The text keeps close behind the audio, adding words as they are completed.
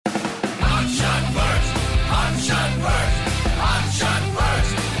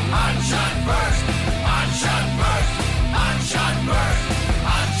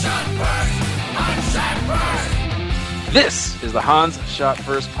This is the Hans Shot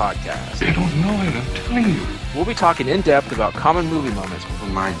First podcast. They don't know it, I'm telling you. We'll be talking in depth about common movie moments For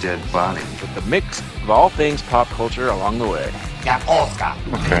my dead body. with the mix of all things pop culture along the way.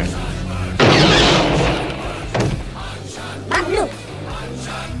 Okay.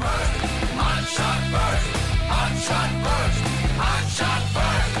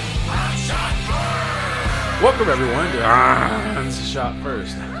 Welcome everyone to Hans Shot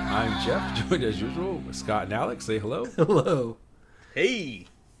First. I'm Jeff, joined as usual with Scott and Alex. Say hello. Hello. Hey.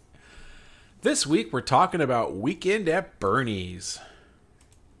 This week we're talking about Weekend at Bernie's.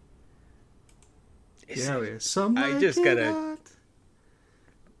 I just gotta-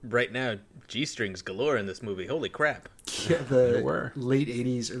 Right now, G-strings galore in this movie. Holy crap. Yeah, There were. the late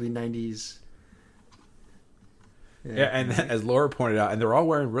 80s, early 90s. Yeah, and as Laura pointed out, and they're all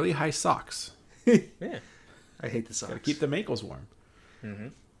wearing really high socks. Yeah. I hate the socks. Keep the ankles warm.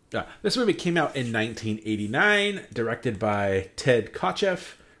 Yeah, this movie came out in 1989, directed by Ted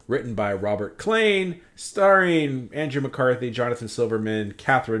Kotcheff, written by Robert Klein, starring Andrew McCarthy, Jonathan Silverman,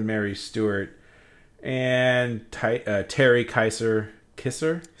 Catherine Mary Stewart, and Terry Kisser,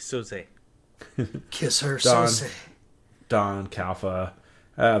 Soze. Kiss her, Don. so say. Don Calfa,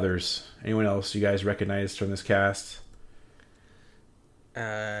 others. Anyone else you guys recognize from this cast?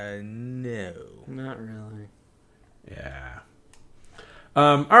 No. Not really. Yeah.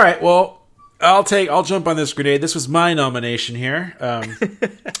 All right. Well, I'll jump on this grenade. This was my nomination here.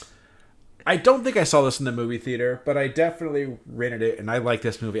 I don't think I saw this in the movie theater, but I definitely rented it, and I liked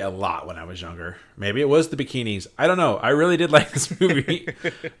this movie a lot when I was younger. Maybe it was the bikinis. I don't know. I really did like this movie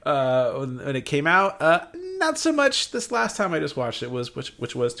when it came out. Not so much this last time I just watched it,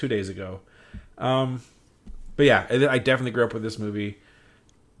 which was 2 days ago. But yeah, I definitely grew up with this movie.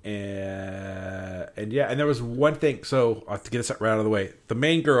 And yeah, and there was one thing. So I'll have to get this right out of the way. The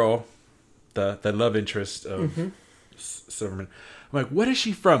main girl, the love interest of Silverman. I'm like, what is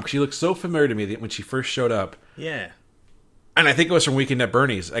she from? Because she looked so familiar to me when she first showed up. Yeah. And I think it was from Weekend at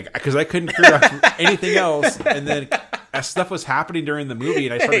Bernie's, because I couldn't figure out anything else. And then as stuff was happening during the movie,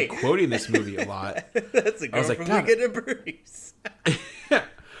 and I started quoting this movie a lot. That's a girl was like, from God. Weekend at Bernie's. Yeah.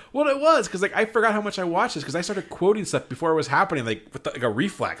 Well, it was because I forgot how much I watched this because I started quoting stuff before it was happening, with like a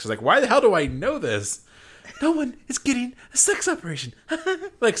reflex. I was like, why the hell do I know this? No one is getting a sex operation.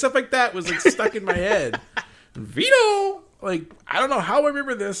 Like stuff like that was stuck in my head. Vito, I don't know how I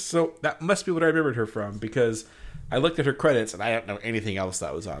remember this, so that must be what I remembered her from because I looked at her credits and I don't know anything else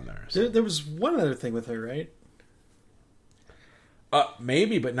that was on there. So. There was one other thing with her, right?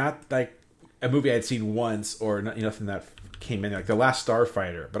 Maybe, but not like a movie I'd seen once or nothing that came in, like The Last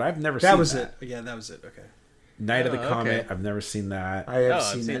Starfighter, but I've never seen that. That was it. Yeah, that was it. Okay. Night of the Comet, okay. I've never seen that. I have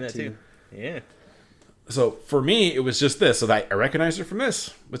I've seen that too. Yeah. So for me, it was just this. So I recognized her from this.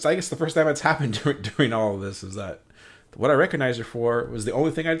 Which I guess the first time it's happened during all of this is that what I recognized her for was the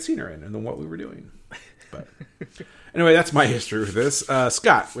only thing I'd seen her in and then what we were doing. But anyway, that's my history with this.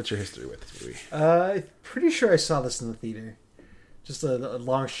 Scott, what's your history with this movie? I'm pretty sure I saw this in the theater. Just a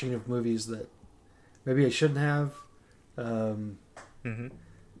long string of movies that maybe I shouldn't have. Oh,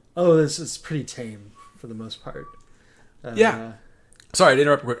 this is pretty tame for the most part. Yeah. Sorry to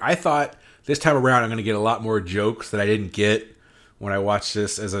interrupt quick. I thought this time around I'm going to get a lot more jokes that I didn't get when I watched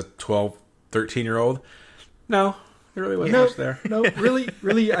this as a 12, 13-year-old. No, there really wasn't much there. No,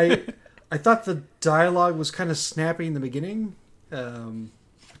 really, I thought the dialogue was kind of snappy in the beginning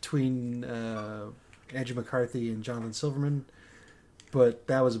between Andrew McCarthy and Jonathan Silverman, but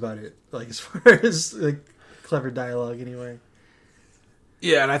that was about it. As far as clever dialogue, anyway.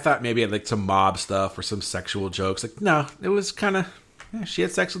 Yeah, and I thought maybe I'd some mob stuff or some sexual jokes. No, it was kind of... Yeah, she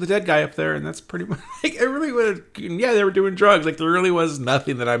had sex with the dead guy up there, and that's pretty much... it really would... Yeah, they were doing drugs. There really was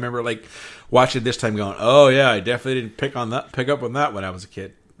nothing that I remember, watching this time going, oh, yeah, I definitely didn't pick up on that when I was a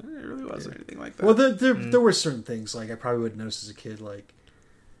kid. It really wasn't anything like that. Well, there were certain things, I probably would notice as a kid,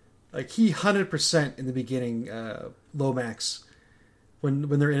 he 100% in the beginning, Lomax, when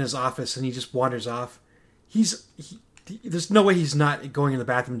they're in his office and he just wanders off, there's no way he's not going in the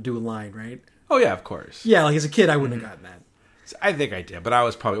bathroom to do a line, right? Oh, yeah, of course. Yeah, as a kid, I wouldn't have gotten that. I think I did, but I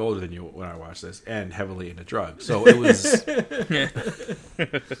was probably older than you when I watched this and heavily into drugs. So it was...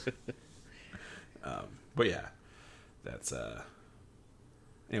 but yeah, that's...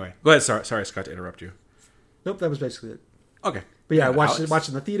 Anyway, go ahead. Sorry, Scott, to interrupt you. Nope, that was basically it. Okay. But yeah, I watched it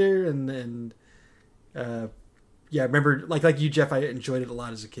in the theater, and I remember, like you, Jeff, I enjoyed it a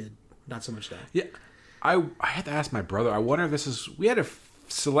lot as a kid. Not so much now. Yeah. I had to ask my brother. I wonder if this is... We had a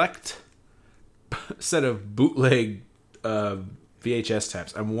select set of bootleg VHS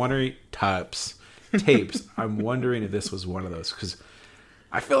tapes. I'm wondering... Tapes. I'm wondering if this was one of those. Because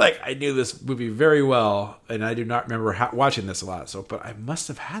I feel like I knew this movie very well, and I do not remember watching this a lot. So, but I must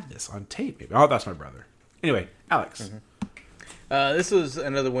have had this on tape. Maybe. Oh, that's my brother. Anyway, Alex. This was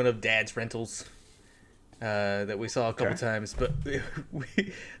another one of Dad's rentals that we saw a couple times, but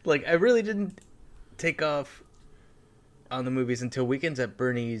I really didn't take off on the movies until Weekends at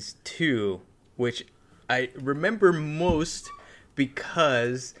Bernie's 2, which I remember most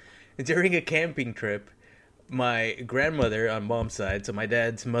because during a camping trip, my grandmother on mom's side, so my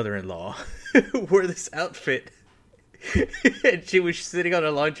dad's mother-in-law, wore this outfit. And she was sitting on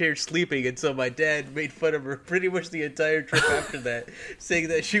a lawn chair sleeping, and so my dad made fun of her pretty much the entire trip after that, saying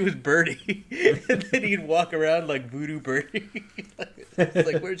that she was Bernie. And then he'd walk around like Voodoo Bernie.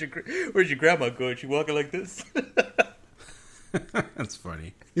 Like, where's your grandma going? She walking like this? That's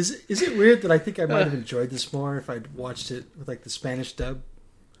funny. Is it weird that I think I might have enjoyed this more if I'd watched it with like the Spanish dub?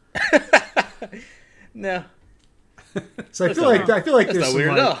 No. So I feel like That's there's not some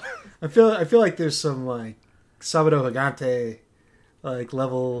weird at all. I feel like there's some like Sábado Gigante like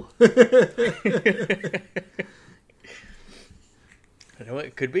level. You know what?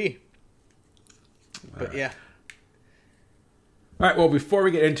 It could be. But yeah. All right, well, before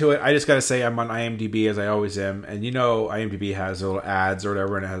we get into it, I just got to say I'm on IMDb, as I always am. And IMDb has little ads or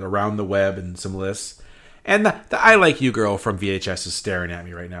whatever, and it has around the web and some lists. And the I Like You girl from VHS is staring at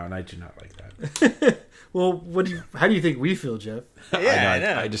me right now, and I do not like that. Well, how do you think we feel, Jeff? Yeah, I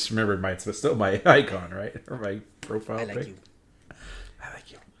know. I just remembered it's still my icon, right? Or my profile I like pic. you. I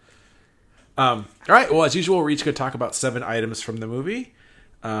like you. All right, well, as usual, we're each going to talk about 7 items from the movie.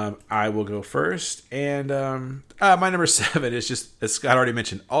 I will go first, and my number 7 is just, as Scott already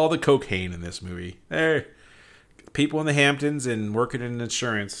mentioned, all the cocaine in this movie. There, people in the Hamptons and working in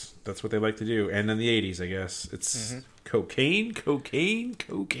insurance. That's what they like to do. And in the 80s, I guess it's cocaine.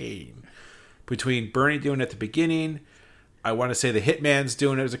 Between Bernie doing it at the beginning, I want to say the hitman's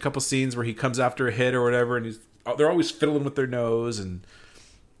doing it. There's a couple scenes where he comes after a hit or whatever, and they're always fiddling with their nose and.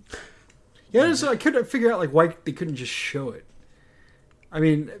 Yeah, I couldn't figure out like why they couldn't just show it. I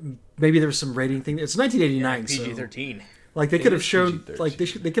mean, maybe there was some rating thing. It's 1989, PG-13. So, like they could have shown, PG-13. like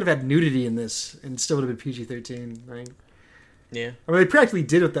they could have had nudity in this, and it still would have been PG-13, right? Yeah. I mean, they practically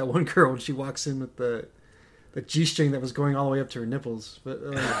did with that one girl when she walks in with the G-string that was going all the way up to her nipples. But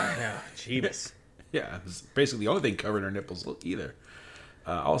Jeebus. Yeah, it was basically the only thing covering her nipples either.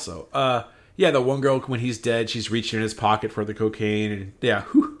 The one girl, when he's dead, she's reaching in his pocket for the cocaine. And yeah,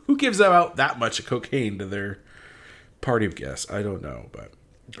 who gives out that much cocaine to their party of guests? I don't know, but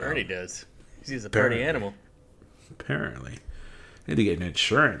Bernie does. He's a party animal. Apparently. I need to get an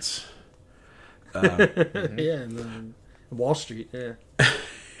insurance. yeah, and Wall Street, yeah.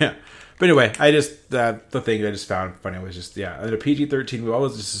 Yeah. But anyway, I just, the thing I just found funny was just, in a PG-13 movie,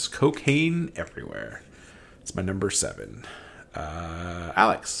 always just cocaine everywhere. It's my number 7.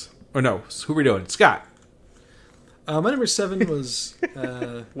 Alex. Or no, who are we doing? Scott. My number 7 was...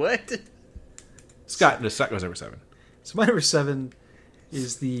 What? Scott goes number 7. So my number 7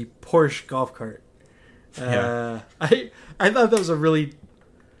 is the Porsche golf cart. I thought that was a really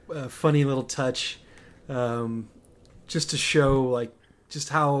funny little touch, just to show like just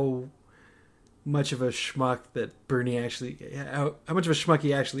how much of a schmuck that Bernie actually, how much of a schmuck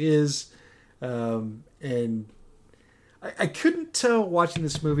he actually is, and I couldn't tell watching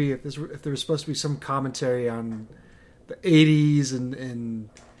this movie if there was supposed to be some commentary on the 80s and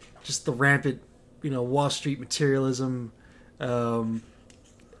just the rampant, Wall Street materialism.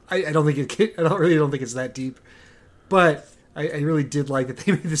 I don't think I don't think it's that deep, but I really did like that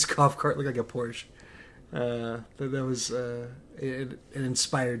they made this golf cart look like a Porsche. That was an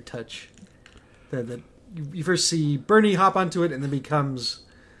inspired touch. That you first see Bernie hop onto it and then becomes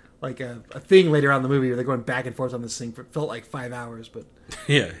like a thing later on in the movie where they're going back and forth on this thing for it felt like 5 hours, but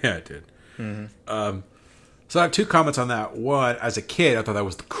yeah, it did. Mm-hmm. So I have 2 comments on that. One, as a kid, I thought that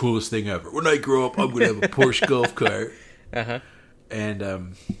was the coolest thing ever. When I grow up, I'm going to have a Porsche golf cart. Uh-huh.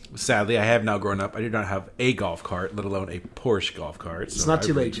 And sadly, I have now grown up. I do not have a golf cart, let alone a Porsche golf cart. It's not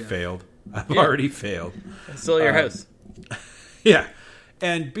too late, Jeff. Failed. I've already failed. Still your house. Yeah.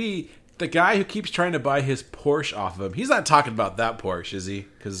 And B, the guy who keeps trying to buy his Porsche off of him, he's not talking about that Porsche, is he?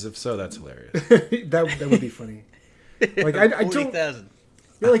 Because if so, that's hilarious. that would be funny. Like I don't. 40,000.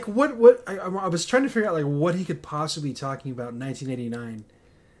 Yeah, like what I was trying to figure out like what he could possibly be talking about in 1989.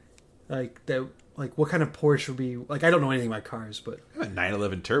 Like that. Like, what kind of Porsche would be... Like, I don't know anything about cars, but... A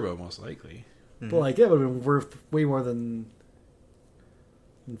 911 Turbo, most likely. But, like, it would have been worth way more than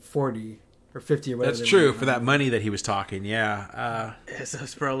 40 or 50 or whatever. That's true, for that money that he was talking, yeah. Yes,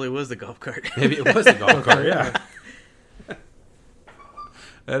 this probably was the golf cart. Maybe it was the golf cart, yeah.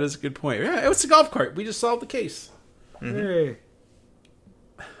 That is a good point. Yeah, it was the golf cart. We just solved the case. Mm-hmm. Hey.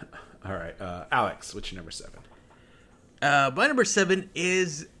 All right, Alex, what's your number 7? My number 7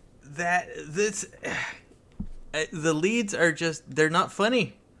 is that the leads are they're not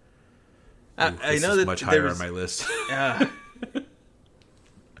funny. I know that much higher on my list.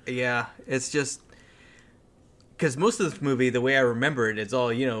 Yeah, it's just because most of this movie, the way I remember it, it's all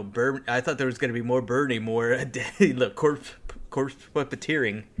I thought there was going to be more Bernie, more look corpse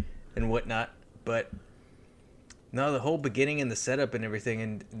puppeteering and whatnot, but no, the whole beginning and the setup and everything,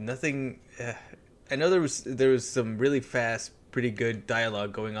 and nothing. I know there was some really fast, pretty good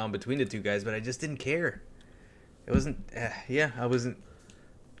dialogue going on between the two guys, but I just didn't care. It wasn't. I wasn't.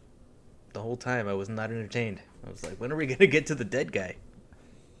 The whole time I was not entertained. I was like, when are we gonna get to the dead guy?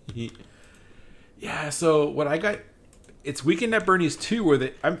 Yeah, so what I got, it's Weekend at Bernie's 2,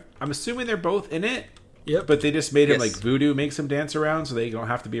 where I'm assuming they're both in it. Yep. But they just made him like voodoo makes him dance around, so they don't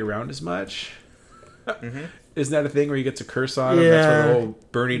have to be around as much. Mm-hmm. Isn't that a thing where you get to curse on him? That's where the whole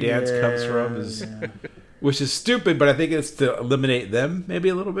Bernie dance comes from. Which is stupid, but I think it's to eliminate them maybe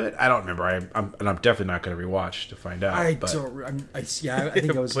a little bit. I don't remember. I'm definitely not going to rewatch to find out. I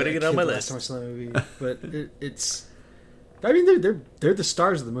think I was putting it on my list. Time I saw that movie, but it's. I mean, they're the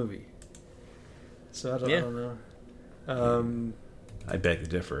stars of the movie. So I don't know. I beg to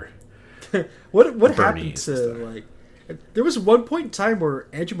differ. What happened to like? There was one point in time where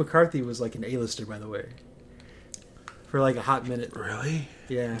Andrew McCarthy was like an A-lister, by the way, for like a hot minute. Really?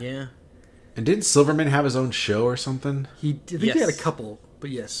 Yeah. Yeah. And didn't Silverman have his own show or something? I think he had a couple, but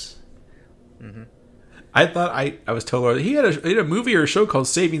yes. Mm-hmm. I thought I was told he had a movie or a show called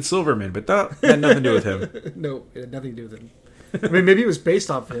Saving Silverman, but that had nothing to do with him. No, it had nothing to do with him. I mean, maybe it was based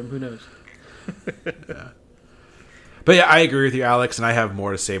off of him. Who knows? Yeah. But yeah, I agree with you, Alex, and I have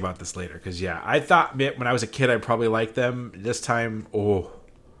more to say about this later. Because I thought when I was a kid I probably liked them. This time,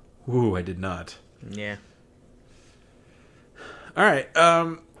 I did not. Yeah. All right,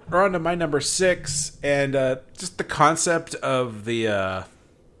 we're on to my number 6, and just the concept of the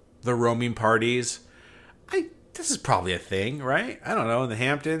roaming parties. This is probably a thing, right? I don't know, in the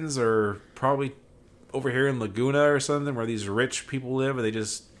Hamptons or probably over here in Laguna or something, where these rich people live, and they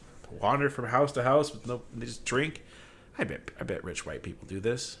just wander from house to house with they just drink. I bet rich white people do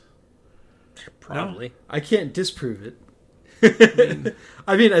this. Probably. No? I can't disprove it.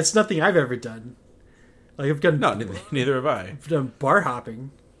 I mean, it's nothing I've ever done. Like I've done. No, neither have I. I've done bar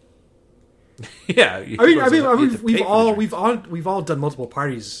hopping. Yeah. We've all done multiple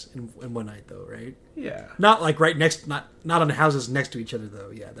parties in one night, though, right? Yeah. Not like right next, not on houses next to each other,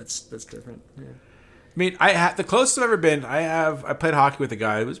 though. Yeah, that's different. Yeah. I mean, the closest I've ever been, I played hockey with a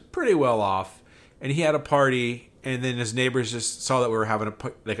guy who was pretty well off, and he had a party, and then his neighbors just saw that we were having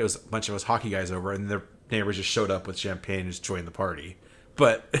it was a bunch of us hockey guys over, and their neighbors just showed up with champagne and just joined the party.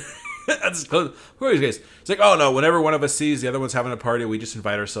 But that's close. Who are these guys? It's like, oh no, whenever one of us sees the other one's having a party, we just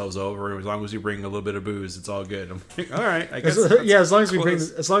invite ourselves over, and as long as we bring a little bit of booze, it's all good. I'm like, all right, I guess. As long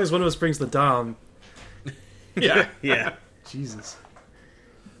as one of us brings the dom. Yeah. Yeah. Jesus.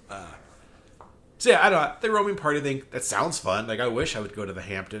 So yeah, I don't know. The roaming party thing, that sounds fun. Like I wish I would go to the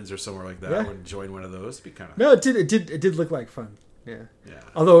Hamptons or somewhere like that and join one of those. It'd be kind of No, it did look like fun. Yeah. Yeah.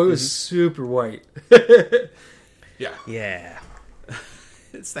 Although it was super white. Yeah. Yeah.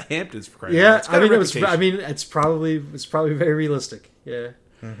 It's the Hamptons for crying out loud. I mean it's probably very realistic. Yeah.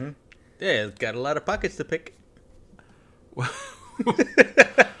 Mm-hmm. Yeah, it's got a lot of pockets to pick.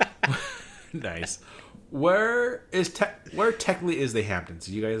 Nice. Where technically is the Hamptons?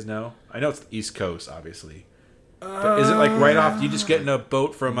 Do you guys know? I know it's the East Coast, obviously. But is it like right off? You just get in a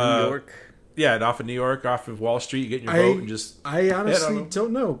boat from New York. Yeah, off of New York, off of Wall Street. You get in your boat and just. I honestly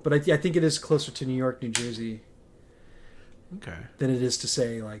don't know, but I think it is closer to New York, New Jersey. Okay. Than it is to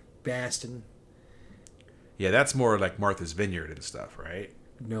say like Boston. Yeah, that's more like Martha's Vineyard and stuff, right?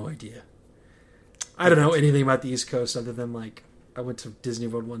 No idea. I don't know anything about the East Coast other than like I went to Disney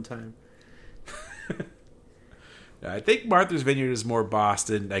World one time. I think Martha's Vineyard is more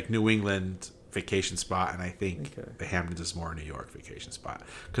Boston, like New England vacation spot, and I think the Hamptons is more a New York vacation spot.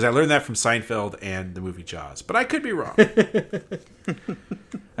 Because I learned that from Seinfeld and the movie Jaws, but I could be wrong.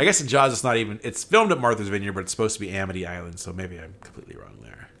 I guess in Jaws it's filmed at Martha's Vineyard, but it's supposed to be Amity Island, so maybe I'm completely wrong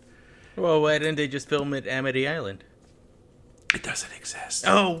there. Well, why didn't they just film at Amity Island? It doesn't exist.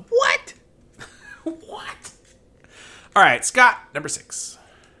 Oh, what? What? All right, Scott, number 6.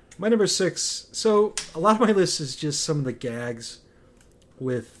 My number 6. So a lot of my list is just some of the gags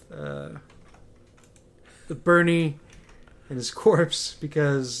with Bernie and his corpse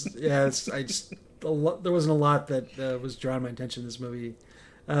because there wasn't a lot that was drawing my attention in this movie.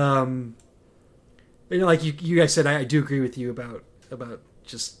 Like you guys said, I do agree with you about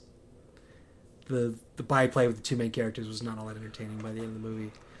just the byplay with the two main characters was not all that entertaining by the end of the movie.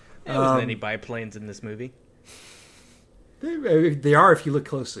 There wasn't any biplanes in this movie. They are if you look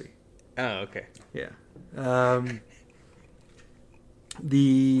closely. Oh, okay. Yeah.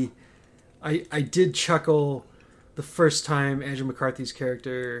 I did chuckle the first time Andrew McCarthy's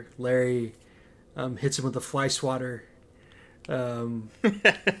character Larry hits him with the fly swatter. And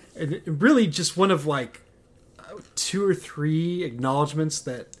really just one of like 2 or 3 acknowledgments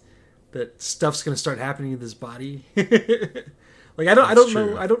that stuff's going to start happening in his body. Like I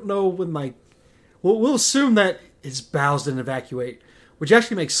don't know when my we'll assume that his bowels didn't evacuate, which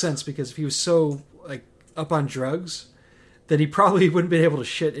actually makes sense because if he was so like up on drugs, then he probably wouldn't be able to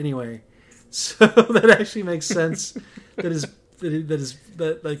shit anyway. So that actually makes sense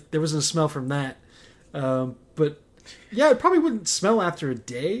that like there wasn't a smell from that. But yeah, it probably wouldn't smell after a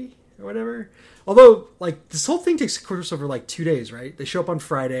day or whatever. Although like this whole thing takes course over like 2 days, right? They show up on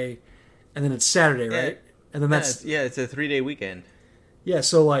Friday, and then it's Saturday, right? And then that's it's a 3-day weekend. Yeah,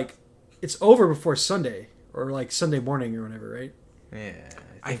 so like it's over before Sunday or like Sunday morning or whatever, right? Yeah,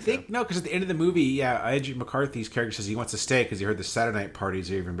 I think no, because at the end of the movie, Andrew McCarthy's character says he wants to stay because he heard the Saturday night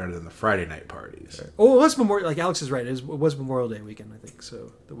parties are even better than the Friday night parties. Oh, it was Memorial. Like Alex is right. It was Memorial Day weekend, I think.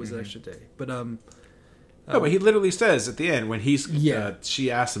 So there was an extra day. But no, but he literally says at the end when he's Yeah.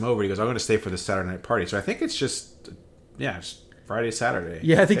 she asks him over, he goes, "I'm going to stay for the Saturday night party." So I think it's just it's Friday, Saturday.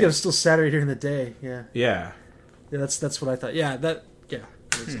 yeah, I think it was still Saturday during the day. Yeah, Yeah. that's what I thought. Yeah, that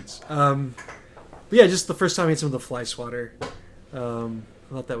makes sense. But yeah, just the first time he hits him with a fly swatter.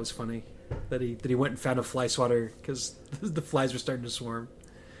 I thought that was funny that he went and found a fly swatter because the flies were starting to swarm.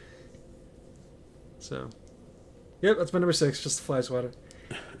 So, yep, that's my number 6, just the fly swatter.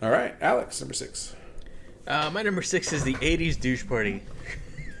 All right, Alex, number 6. My number 6 is the 80s douche party.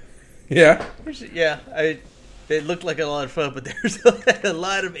 Yeah. Yeah, it looked like a lot of fun, but there's a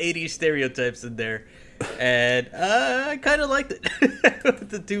lot of 80s stereotypes in there. And I kind of liked it.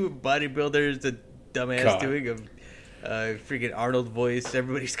 The 2 bodybuilders, the dumbass doing a freaking Arnold voice.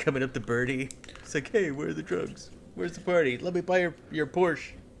 Everybody's coming up to Bertie. It's like, hey, where are the drugs? Where's the party? Let me buy your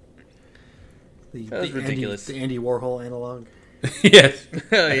Porsche. That was ridiculous. The Andy Warhol analog. Yes.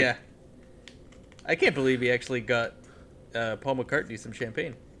 Oh, yeah. I can't believe he actually got Paul McCartney some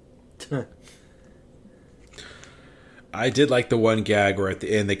champagne. I did like the one gag where at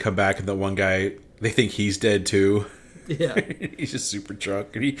the end they come back and the one guy, they think he's dead too. Yeah. He's just super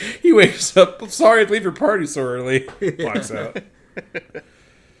drunk and he wakes up. I'm sorry to leave your party so early. Walks out.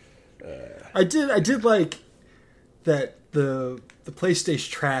 I did like that the place stays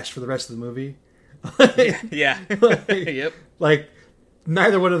trash for the rest of the movie. Yeah. Yep. Like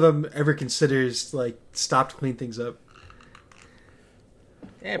neither one of them ever considers like stop to clean things up.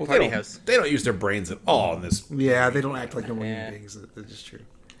 Yeah, Well, party house. They don't use their brains at all in this. Yeah, they don't act like normal Yeah. human beings. That is true.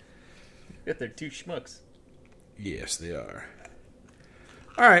 Got their 2 schmucks. Yes, they are.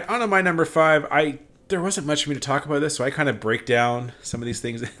 All right, on to my number 5. There wasn't much for me to talk about this, so I kind of break down some of these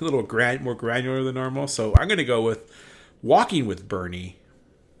things a little more granular than normal. So I'm going to go with Walking with Bernie,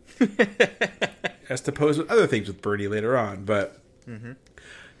 as opposed with other things with Bernie later on. But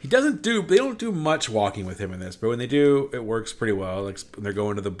they don't do much walking with him in this, but when they do, it works pretty well. Like when they're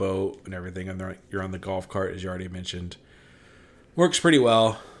going to the boat and everything, and you're on the golf cart, as you already mentioned, works pretty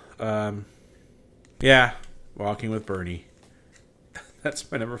well. Yeah. Walking with Bernie.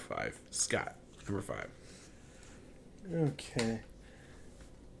 That's my number 5. Scott, number 5. Okay.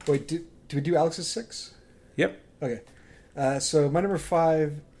 Wait, do we do Alex's 6? Yep. Okay. So my number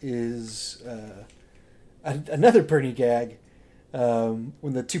 5 is another Bernie gag. When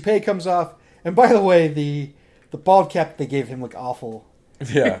the toupee comes off, and by the way, the bald cap they gave him looked awful.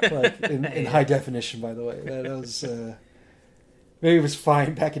 Yeah. Like in high definition, by the way. That was maybe it was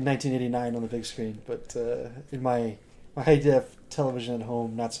fine back in 1989 on the big screen, but in my high def television at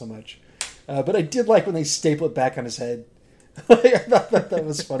home, not so much. But I did like when they staple it back on his head. I thought that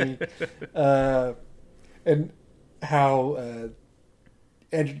was funny, and how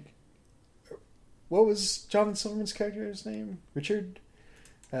Andrew. What was Jonathan Silverman's character's name? Richard?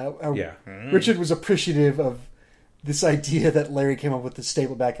 Yeah. Richard was appreciative of this idea that Larry came up with the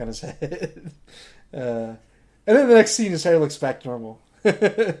staple back on his head. And then the next scene, his hair looks back normal. Yeah,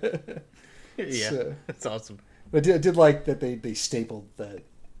 that's awesome. But I did like that they stapled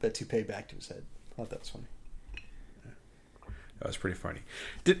that toupee back to his head. I thought that was funny. That was pretty funny.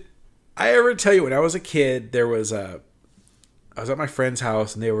 Did I ever tell you when I was a kid, I was at my friend's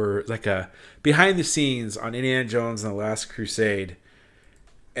house and they were like a behind the scenes on Indiana Jones and the Last Crusade,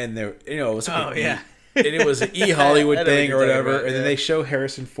 and there, it was like and it was an E Hollywood thing or whatever, and then they show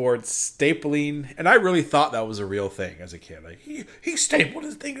Harrison Ford stapling, and I really thought that was a real thing as a kid. Like he stapled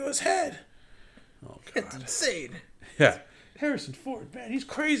his thing to his head. Oh God, That's insane. Yeah, Harrison Ford, man, he's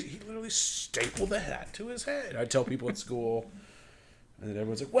crazy. He literally stapled the hat to his head. I tell people at school, and then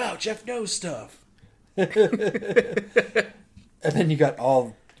everyone's like, wow, Jeff knows stuff. And then you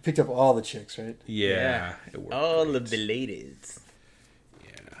picked up all the chicks, right? Yeah. It worked All great. of the ladies.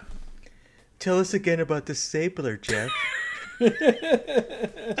 Yeah. Tell us again about the stapler, Jeff.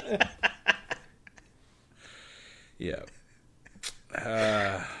 Yeah.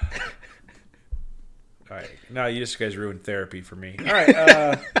 All right. No, you guys ruined therapy for me. All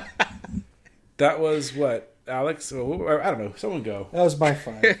right. That was what? Alex? I don't know. Someone go. That was my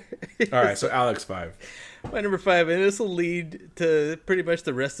 5. All right. So Alex 5. My number 5, and this will lead to pretty much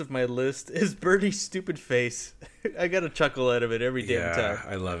the rest of my list, is Bernie's stupid face. I got a chuckle out of it every damn time.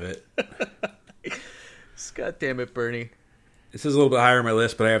 I love it. God damn it, Bernie. This is a little bit higher on my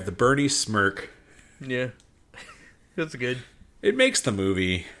list, but I have the Bernie smirk. Yeah. That's good. It makes the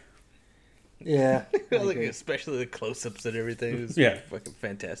movie. Yeah. I Like, agree. especially the close-ups and everything. It was Yeah. fucking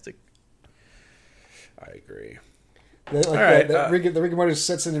fantastic. I agree. All right, the rigor mortis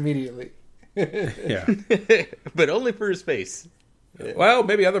sets in immediately. Yeah. But only for his face. Well,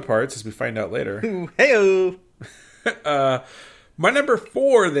 maybe other parts, as we find out later. Heyo! My number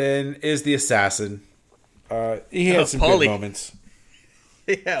 4, then, is the assassin. He had some Paulie. good moments.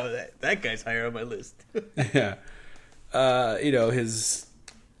 Yeah, that guy's higher on my list. Yeah. His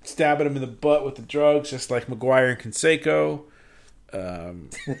stabbing him in the butt with the drugs, just like McGuire and Canseco.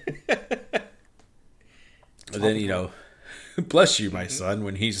 And then, bless you, my son,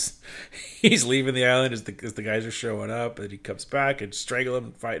 when he's leaving the island as the guys are showing up, and he comes back and strangle him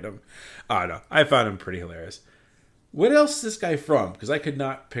and fighting him. I don't know. I found him pretty hilarious. What else is this guy from? Because I could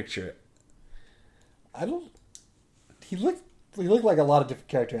not picture it. He looked like a lot of different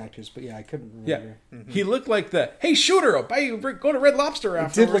character actors, but yeah, I couldn't remember. Yeah. He looked like hey, shooter, I'll buy you, go to Red Lobster It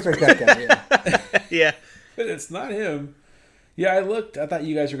after. did look like that guy, yeah. Yeah. But it's not him. Yeah, I thought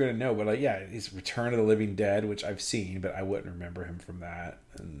you guys were going to know, but he's Return of the Living Dead, which I've seen, but I wouldn't remember him from that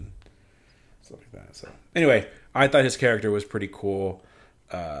and stuff like that. So anyway, I thought his character was pretty cool.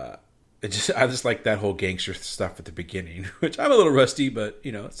 I just like that whole gangster stuff at the beginning, which I'm a little rusty, but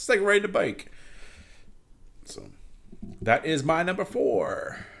it's like riding a bike. So that is my number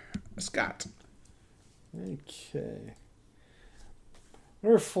 4, Scott. Okay.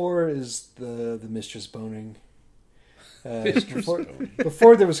 Number 4 is the mistress boning.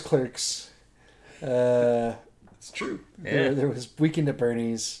 Before there was Clerks. It's true. There was Weekend at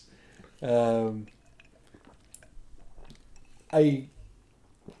Bernie's. I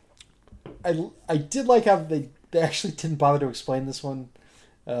did like how they actually didn't bother to explain this one,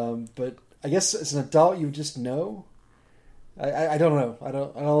 but I guess as an adult you just know. I don't know. I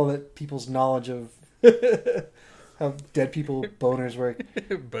don't know that people's knowledge of how dead people boners work.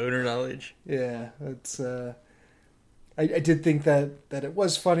 Boner knowledge. Yeah, it's. I did think that it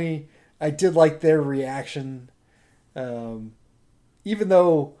was funny. I did like their reaction, even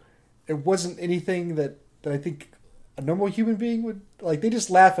though it wasn't anything that I think a normal human being would like. They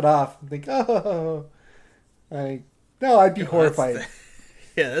just laugh it off and think, "Oh, I'd be horrified."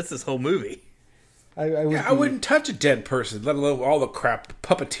 That's this whole movie. I wouldn't touch a dead person, let alone all the crap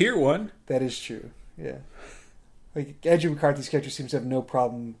puppeteer one. That is true. Yeah, like Andrew McCarthy's character seems to have no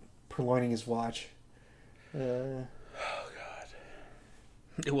problem purloining his watch. Oh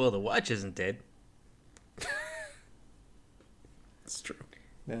God. Well, the watch isn't dead. It's true.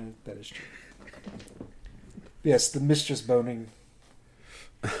 No, that is true. Yes, the mistress boning.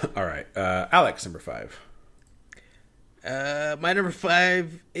 All right, Alex, number 5. My number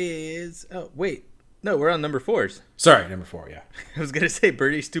 5 is... Oh, wait. No, we're on number 4s. Sorry, number 4. Yeah. I was going to say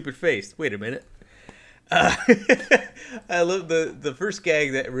Bernie's stupid face. Wait a minute. I love the first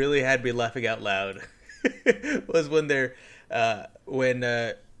gag that really had me laughing out loud was when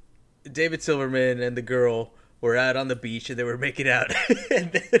David Silverman and the girl were out on the beach and they were making out,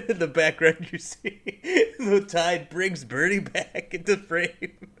 and then in the background you see the tide brings Bernie back into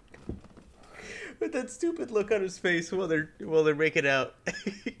frame with that stupid look on his face while they're making out,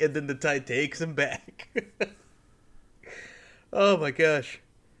 and then the tide takes him back. Oh my gosh.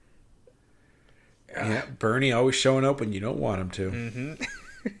 Yeah, Bernie always showing up when you don't want him to. Mm-hmm.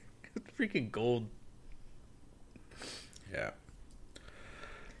 Freaking gold. Yeah.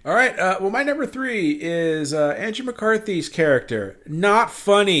 All right. Well, my number 3 is Andrew McCarthy's character. Not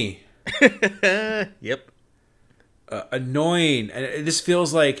funny. Yep. Annoying. And this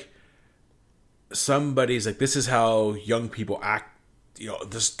feels like somebody's like, this is how young people act.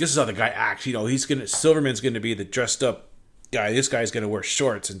 This is how the guy acts. Silverman's going to be the dressed up guy. This guy's going to wear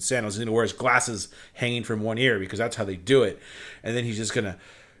shorts and sandals. He's going to wear his glasses hanging from one ear because that's how they do it. And then he's just going to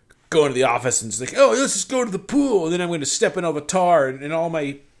go into the office and it's like, oh, let's just go to the pool, and then I'm going to step in all the tar, and all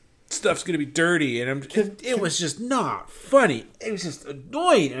my stuff's going to be dirty, and it was just not funny. It was just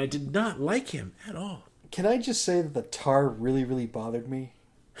annoying, and I did not like him at all. Can I just say that the tar really, really bothered me?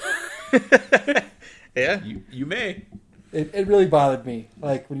 Yeah, You may. It really bothered me.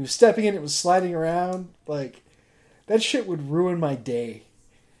 Like, when he was stepping in, it was sliding around. Like, that shit would ruin my day.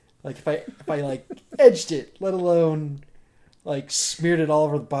 Like, if I like, edged it, let alone, like, smeared it all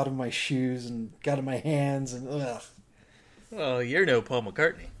over the bottom of my shoes and got in my hands, and ugh. well, you're no Paul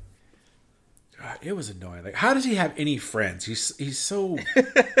McCartney. God, it was annoying. Like, how does he have any friends? He's so...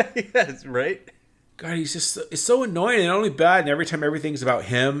 Yes, right? God, he's just it's so annoying and only bad. And every time everything's about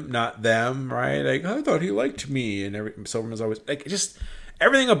him, not them, right? Like, I thought he liked me, and Silverman's always like, just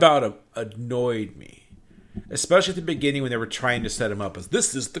everything about him annoyed me. Especially at the beginning when they were trying to set him up as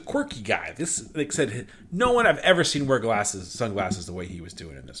this is the quirky guy. This, like said, no one I've ever seen wear sunglasses the way he was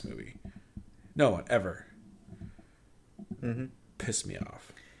doing in this movie. No one ever. Mm-hmm. Pissed me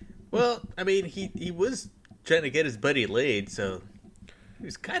off. Well, I mean, he was trying to get his buddy laid, so he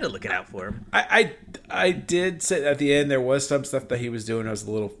was kind of looking out for him. I did say at the end there was some stuff that he was doing that was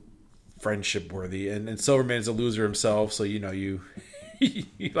a little friendship worthy, and Silverman's a loser himself, so you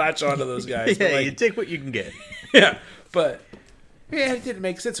you latch onto those guys. Yeah, like, you take what you can get. Yeah, but yeah, it didn't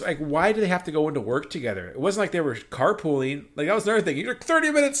make sense. Like, why do they have to go into work together? It wasn't like they were carpooling. Like, that was another thing. You're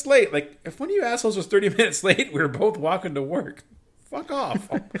 30 minutes late. Like, if one of you assholes was 30 minutes late, we were both walking to work. Fuck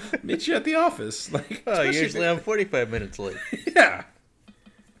off. I'll meet you at the office. Like, Oh, usually I'm 45 minutes late. yeah.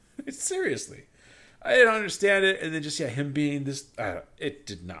 Seriously. I didn't understand it. And then just, him being this, it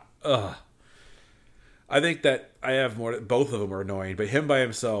did not. Ugh. I think that I have more, both of them are annoying, but him by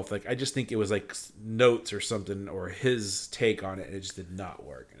himself, like, I just think it was like notes or something, or his take on it, and it just did not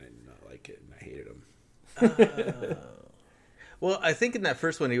work. And I did not like it, and I hated him. Well, I think in that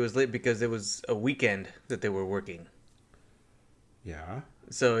first one he was late because it was a weekend that they were working. Yeah.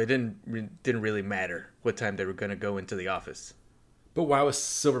 So it didn't really matter what time they were going to go into the office. But why was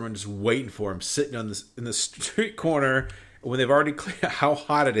Silverman just waiting for him, sitting on this in the street corner when they've already cleared out how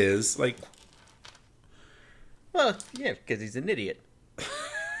hot it is? Like, Well, yeah, because he's an idiot.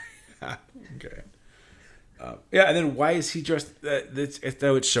 okay. Yeah, and then why is he dressed?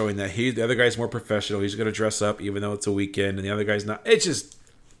 It's showing that the other guy's more professional. He's going to dress up even though it's a weekend, and the other guy's not. It's just.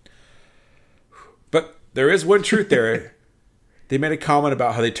 But there is one truth there. They made a comment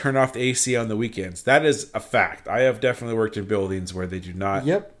about how they turn off the AC on the weekends. That is a fact. I have definitely worked in buildings where they do not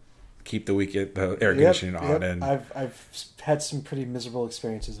keep the air conditioning on. And I've had some pretty miserable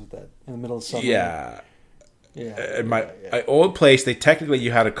experiences with that in the middle of summer. Yeah. Yeah. At my old place,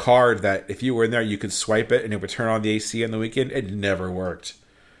 you had a card that if you were in there, you could swipe it and it would turn on the AC on the weekend. It never worked.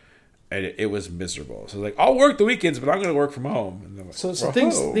 And it was miserable. So like, I'll work the weekends, but I'm going to work from home. And like, so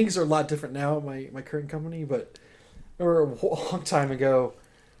things are a lot different now at my current company, but I remember a long time ago,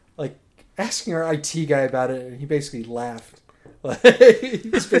 like, asking our IT guy about it, and he basically laughed.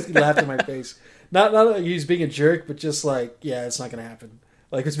 He just basically laughed in my face. Not like he was being a jerk, but just like, yeah, it's not going to happen.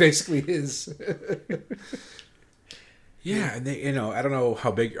 Like, it's basically his. Yeah, and they, I don't know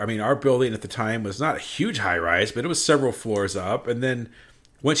how big. I mean, our building at the time was not a huge high rise, but it was several floors up. And then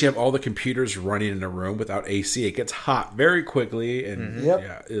once you have all the computers running in a room without AC, it gets hot very quickly. And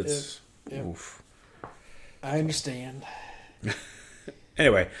it's oof. I understand.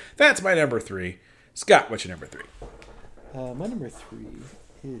 Anyway, that's my number 3. Scott, what's your number 3? My number 3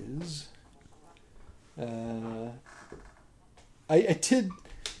 is.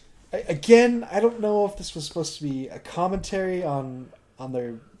 Again, I don't know if this was supposed to be a commentary on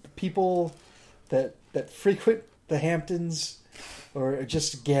the people that frequent the Hamptons, or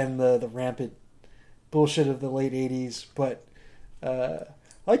just again the rampant bullshit of the late 80s. But I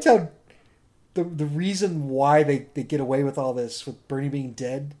liked how the reason why they get away with all this with Bernie being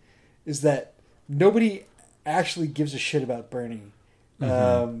dead is that nobody actually gives a shit about Bernie.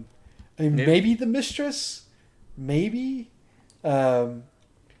 Mm-hmm. I mean, maybe the mistress, maybe. But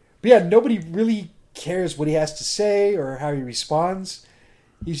yeah, nobody really cares what he has to say or how he responds.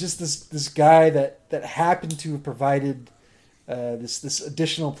 He's just this guy that happened to have provided this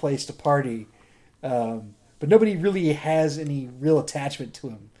additional place to party, but nobody really has any real attachment to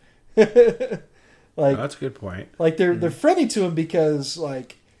him. Like, that's a good point. Like they're friendly to him because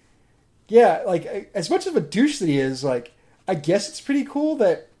like as much of a douche that he is, like, I guess it's pretty cool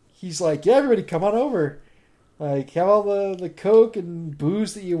that he's like, yeah, everybody come on over. Like, have all the Coke and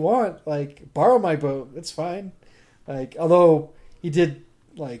booze that you want. Like, borrow my boat. That's fine. Like, although he did,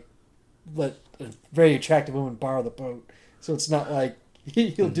 like, let a very attractive woman borrow the boat. So it's not like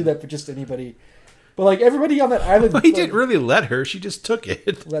he'll do that for just anybody. But like everybody on that island, Well, he didn't really let her. She just took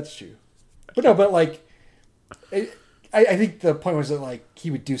it. Well, that's true. But no, but like, I think the point was that like he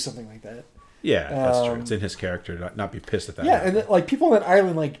would do something like that. Yeah, that's true. It's in his character to not be pissed at that. Yeah, and like people on that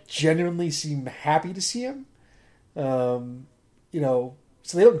island like genuinely seem happy to see him. You know,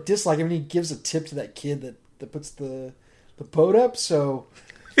 so they don't dislike him. And he gives a tip to that kid that puts the boat up. So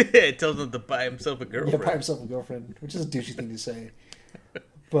It tells him to buy himself a girlfriend. yeah, buy himself a girlfriend, which is a douchey thing to say.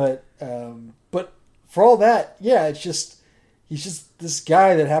 But for all that, yeah, it's just he's just this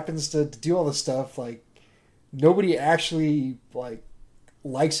guy that happens to do all this stuff. Like nobody actually like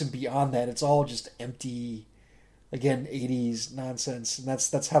likes him beyond that. It's all just empty, again, 80s nonsense, and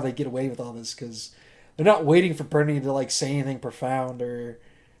that's how they get away with all this because they're not waiting for Bernie to like say anything profound or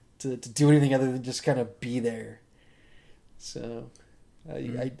to do anything other than just kind of be there. So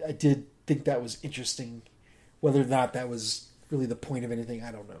I did think that was interesting. Whether or not that was really the point of anything,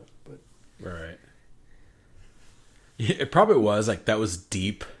 I don't know. But Right. Yeah, it probably was like that was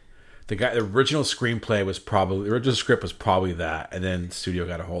deep. The original script was probably that, and then the studio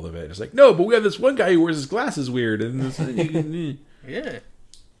got a hold of it. It's like, no, but we have this one guy who wears his glasses weird, and this, Yeah.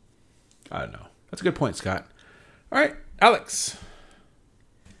 I don't know. That's a good point, Scott. All right, Alex.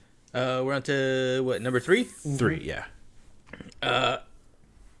 We're on to what, number 3? 3, yeah.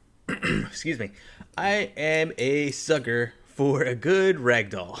 Excuse me. I am a sucker for a good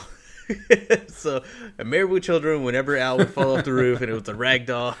ragdoll. So, a Married with Children, whenever Al would fall off the roof and it was a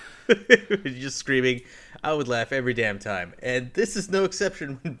ragdoll, just screaming, I would laugh every damn time. And this is no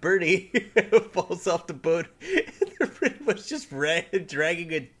exception when Bernie falls off the boat and they're pretty much just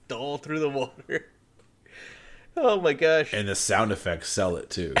dragging a doll through the water. Oh my gosh. And the sound effects sell it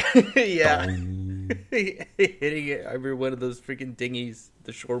too. Yeah. Hitting it every one of those freaking dinghies,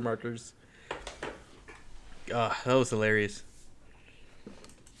 the shore markers. Oh, that was hilarious.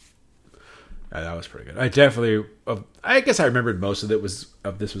 Yeah, that was pretty good. I definitely, I guess I remembered most of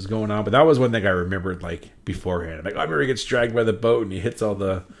this was going on, but that was one thing I remembered like beforehand. I'm like, I remember he gets dragged by the boat and he hits all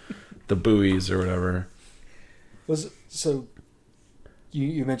the buoys or whatever. So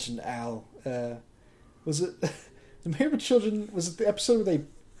you mentioned Al. Was it the Married with Children? Was it the episode where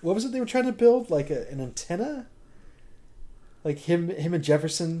what was it they were trying to build? Like an antenna? Like him and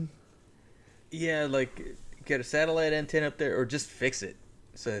Jefferson? Yeah, like get a satellite antenna up there or just fix it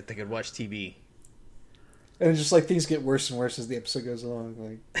so that they could watch TV. And it's just like things get worse and worse as the episode goes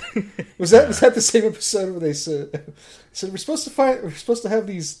along. Like, was that the same episode where they said we're supposed to have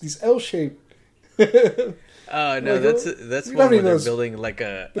these L shaped? Oh no, like, that's one where they're those, building like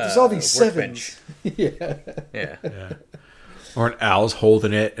a. But there's all these workbench. sevens. Yeah. Yeah. Or an Al's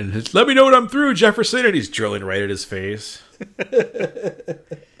holding it and it's, let me know what I'm through, Jefferson, and he's drilling right at his face.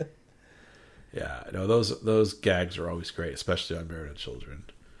 Yeah, no, those gags are always great, especially on Married with Children.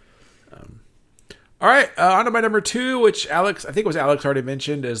 All right, on to my number 2, which I think it was Alex already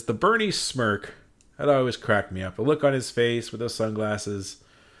mentioned, is the Bernie smirk. That always cracked me up. The look on his face with those sunglasses,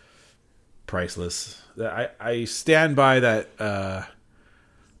 priceless. I stand by that.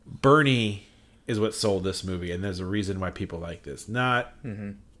 Bernie is what sold this movie, and there's a reason why people like this. Not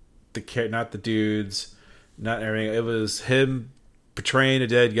not the dudes, not everything. It was him portraying a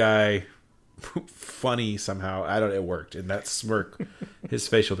dead guy. Funny somehow. I don't. It worked, and that smirk, his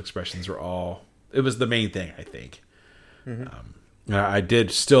facial expressions were all. It was the main thing, I think. I did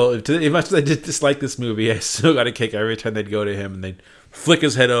still, as much as I did dislike this movie, I still got a kick every time they'd go to him and they'd flick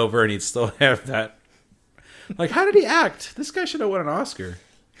his head over and he'd still have that. Like, how did he act? This guy should have won an Oscar.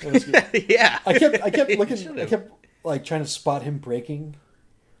 Yeah. I kept looking. I kept like trying to spot him breaking.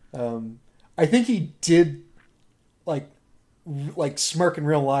 I think he did like smirk in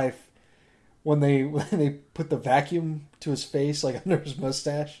real life when they put the vacuum to his face, like under his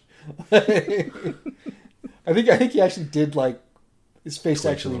mustache. I think he actually did like his face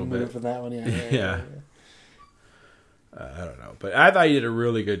Twitch actually moved in that one. Yeah. I don't know, but I thought you did a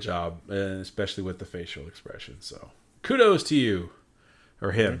really good job, especially with the facial expression. So kudos to you,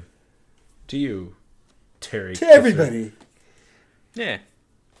 or him, to you, Terry. To everybody. Yeah.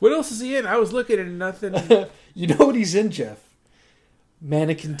 What else is he in? I was looking at nothing. You know what he's in, Jeff?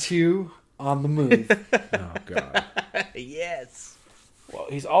 Mannequin 2 on the move. Oh God. Yes. Well,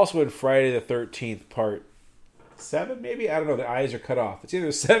 he's also in Friday the 13th, part 7, maybe? I don't know. The eyes are cut off. It's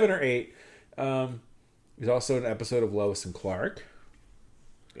either 7 or 8. He's also in an episode of Lois and Clark.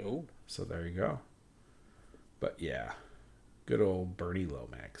 Oh. So there you go. But yeah, good old Bernie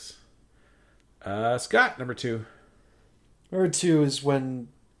Lomax. Scott, number 2. Number 2 is when,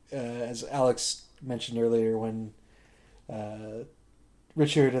 as Alex mentioned earlier, when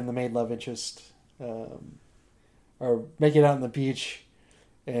Richard and the maid love interest are making out on the beach,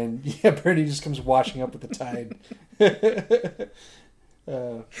 And yeah, Bernie just comes washing up with the tide.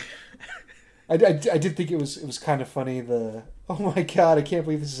 I did think it was kind of funny. Oh my god, I can't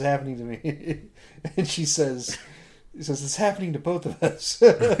believe this is happening to me. And she says, it's happening to both of us.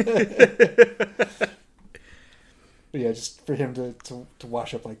 But yeah, just for him to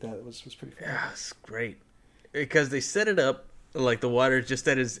wash up like that was pretty funny. Yeah, it's great because they set it up like the water's just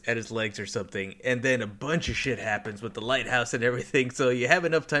at his legs or something, and then a bunch of shit happens with the lighthouse and everything. So you have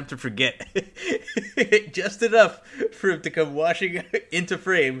enough time to forget, just enough for him to come washing into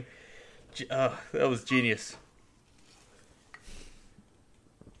frame. Oh, that was genius.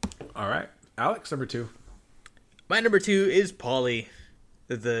 All right, Alex, number 2. My number 2 is Paulie,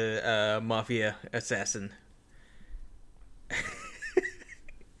 the mafia assassin.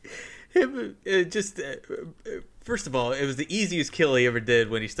 First of all, it was the easiest kill he ever did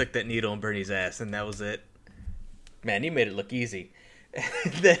when he stuck that needle in Bernie's ass, and that was it. Man, he made it look easy.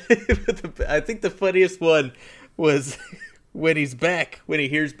 Then, I think the funniest one was when he's back, when he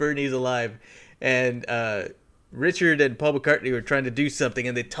hears Bernie's alive, and Richard and Paul McCartney were trying to do something,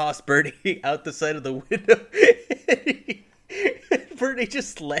 and they tossed Bernie out the side of the window. Bernie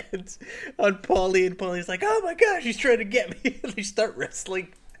just lands on Paulie, and Paulie's like, "Oh my gosh, he's trying to get me!" And they start wrestling.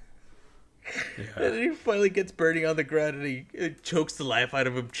 Yeah. And then he finally gets Bernie on the ground, and he chokes the life out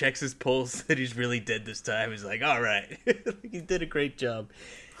of him, checks his pulse, and he's really dead this time. He's like, "All right." He did a great job.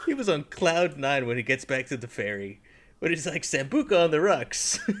 He was on cloud 9 when he gets back to the ferry, when he's like, "Sambuca on the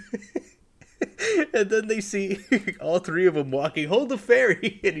rocks." And then they see all 3 of them walking, hold the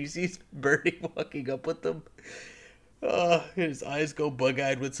ferry, and he sees Bernie walking up with them. Oh, his eyes go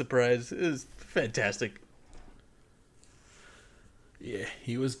bug-eyed with surprise. It was fantastic. Yeah,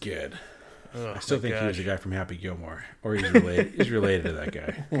 he was good. Oh, I still think he was the guy from Happy Gilmore, or he's related. He's related to that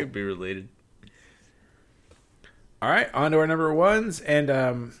guy. Could be related. All right, on to our number 1s, and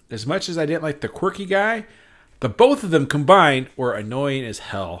as much as I didn't like the quirky guy, the both of them combined were annoying as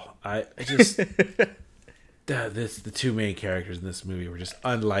hell. I just the 2 main characters in this movie were just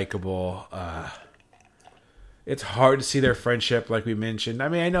unlikable. It's hard to see their friendship, like we mentioned. I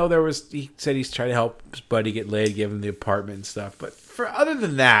mean, I know he said he's trying to help his buddy get laid, give him the apartment and stuff. But other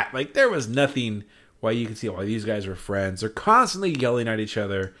than that, like, there was nothing why you can see why these guys were friends. They're constantly yelling at each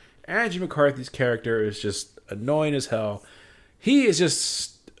other. Andrew McCarthy's character is just annoying as hell. He is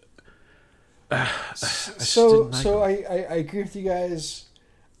just... I agree with you guys.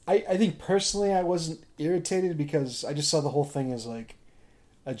 I think personally I wasn't irritated because I just saw the whole thing as like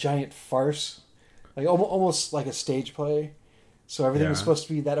a giant farce. Like almost like a stage play, so everything was supposed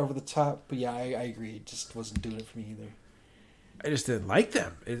to be that over the top. But yeah, I agree. It just wasn't doing it for me either. I just didn't like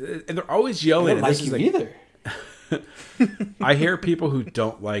them, and they're always yelling. I don't like you either. I hear people who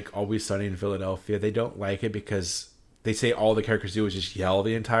don't like Always Sunny in Philadelphia. They don't like it because they say all the characters do is just yell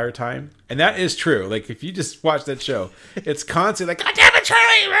the entire time, and that is true. Like if you just watch that show, it's constantly like, "God damn it,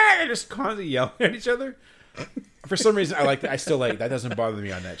 Charlie!" They're just constantly yelling at each other. For some reason, I like that. I still like that. Doesn't bother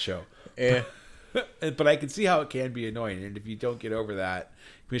me on that show. Yeah. But I can see how it can be annoying, and if you don't get over that,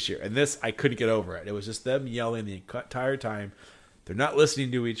 and this, I couldn't get over it. It was just them yelling the entire time. They're not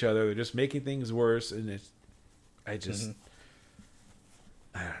listening to each other. They're just making things worse, and I don't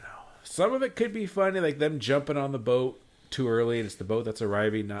know. Some of it could be funny, like them jumping on the boat too early, and it's the boat that's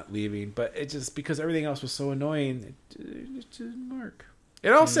arriving, not leaving. But it just, because everything else was so annoying, it just didn't work.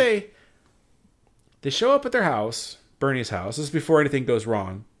 And I'll say, they show up at their house, Bernie's house. This is before anything goes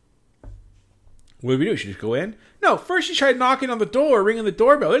wrong. What do we do? Should we just go in? No, first you tried knocking on the door, ringing the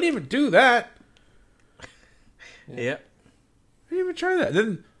doorbell. They didn't even do that. Yeah. They didn't even try that.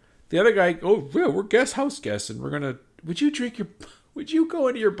 Then the other guy, "Oh, yeah, we're house guests, and we're gonna. Would you go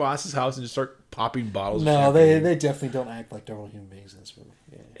into your boss's house and just start popping bottles?" No, of they definitely don't act like normal human beings in this movie.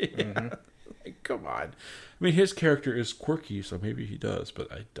 Yeah. Yeah. Like, come on. I mean, his character is quirky, so maybe he does,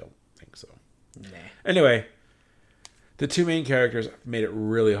 but I don't think so. Nah. Anyway, the 2 main characters made it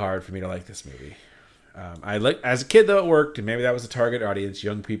really hard for me to like this movie. As a kid, though, it worked, and maybe that was the target audience,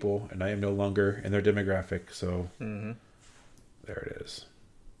 young people, and I am no longer in their demographic, so there it is.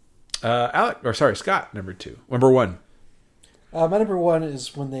 Scott, number 2. Number 1. My number 1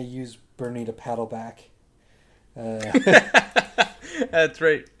 is when they use Bernie to paddle back. That's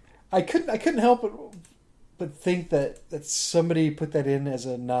right. I couldn't help but think that somebody put that in as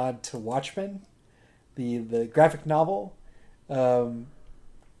a nod to Watchmen, the graphic novel.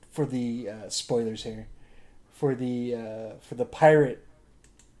 For the spoilers here, for the pirate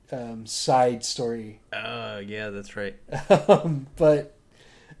side story. Yeah, that's right. But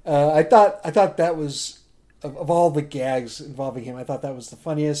I thought that was of all the gags involving him, I thought that was the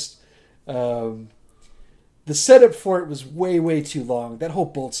funniest. the setup for it was way too long. That whole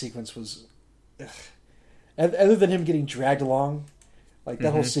bolt sequence was, ugh. Other than him getting dragged along, like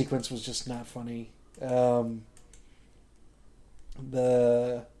that whole sequence was just not funny. I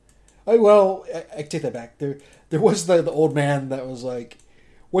take that back. There was the old man that was like,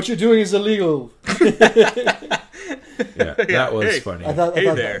 "What you're doing is illegal." Yeah, that was funny. I thought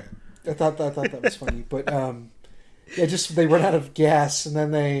that was funny, but just they run out of gas and then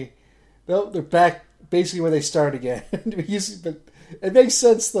they're back basically where they start again. But it makes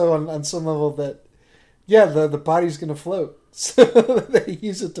sense though on some level that the body's gonna float, so they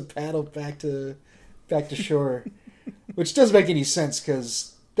use it to paddle back to shore, which doesn't make any sense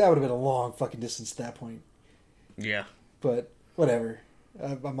because that would have been a long fucking distance at that point. Yeah, but whatever.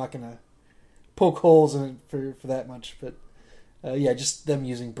 I'm not gonna poke holes in it for that much, but just them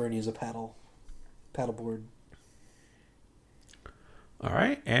using Bernie as a paddleboard. All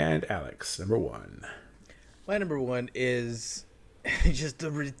right, and Alex, number 1. my number 1 is just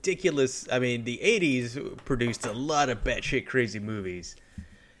the ridiculous. I mean, the 80s produced a lot of batshit crazy movies.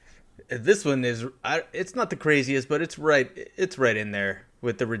 This one is, it's not the craziest, but it's right in there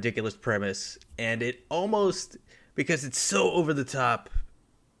with the ridiculous premise. And it almost, because it's so over the top,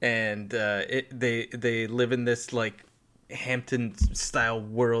 and they live in this, like, Hampton-style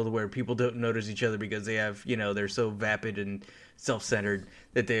world where people don't notice each other because they have, they're so vapid and self-centered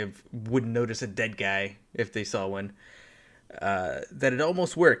that they wouldn't notice a dead guy if they saw one. That it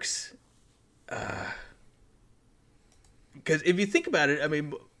almost works. Because if you think about it, I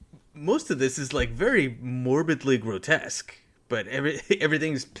mean, most of this is like very morbidly grotesque, but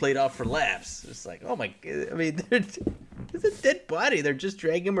everything's played off for laughs. It's like, oh my god! I mean, it's a dead body. They're just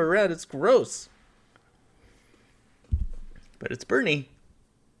dragging him around. It's gross. But it's Bernie.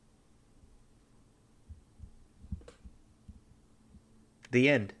 The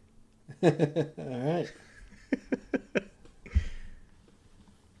end. All right.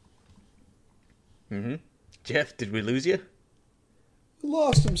 Jeff, did we lose you?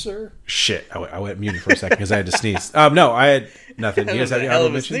 Lost him, sir. Shit, I went muted for a second because I had to sneeze. No, I had nothing. You guys have any hell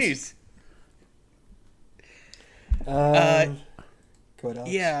honorable of a mentions? sneeze. Go ahead,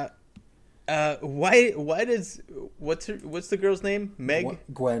 Alex. Yeah. Why does what's the girl's name? Meg?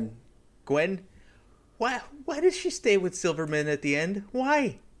 Gwen. Gwen? Why does she stay with Silverman at the end?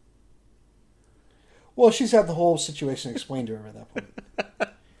 Why? Well, she's had the whole situation explained to her at that point.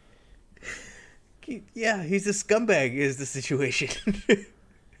 Yeah, he's a scumbag is the situation.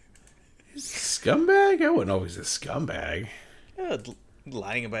 Scumbag? I wouldn't know he's a scumbag.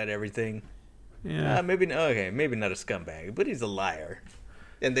 Lying about everything. Yeah. Maybe not a scumbag, but he's a liar.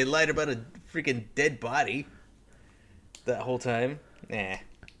 And they lied about a freaking dead body that whole time. Nah.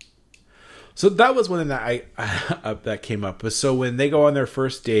 So that was one thing that that came up. So when they go on their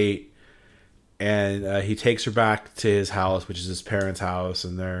first date, and he takes her back to his house, which is his parents' house,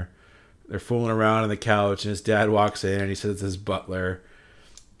 and they're fooling around on the couch, and his dad walks in, and he says it's his butler.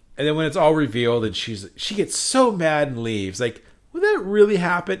 And then when it's all revealed, and she gets so mad and leaves. Like, would that really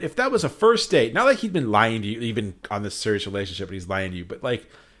happen? If that was a first date, not like he'd been lying to you, even on this serious relationship, and he's lying to you, but like,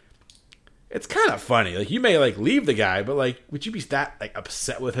 it's kind of funny. Like, you may like leave the guy, but like, would you be that like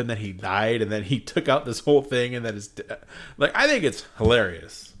upset with him that he died and then he took out this whole thing and then like, I think it's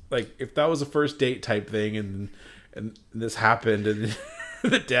hilarious. Like, if that was a first date type thing and this happened and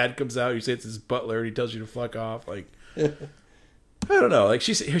the dad comes out, you say it's his butler, and he tells you to fuck off. Like, I don't know. Like,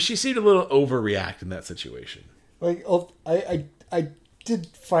 she seemed a little overreact in that situation. Like, I did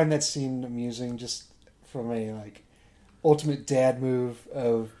find that scene amusing, just from a like ultimate dad move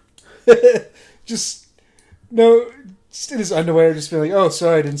of just in his underwear, just being like, "Oh,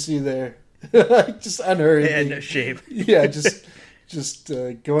 sorry, I didn't see you there." Like, just unhurried. Yeah, no shame. Yeah, just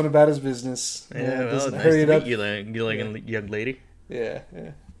going about his business. Yeah, well, doesn't nice hurry to it up. meet you, young lady. Yeah.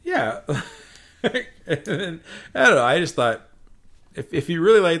 Yeah. And then, I don't know. I just thought, if you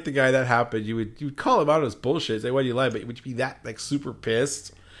really liked the guy that happened, you would call him out as bullshit. Say, why do you lie? But would you be that like super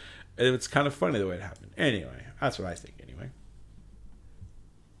pissed? And it's kind of funny the way it happened. Anyway, that's what I think. Anyway.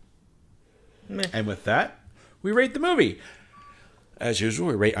 Meh. And with that, we rate the movie. As usual,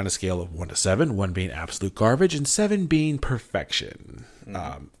 we rate on a scale of 1 to 7, 1 being absolute garbage and 7 being perfection.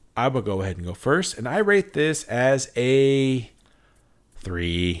 I will go ahead and go first, and I rate this as a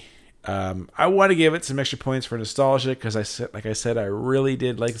 3. I want to give it some extra points for nostalgia because like I said, I really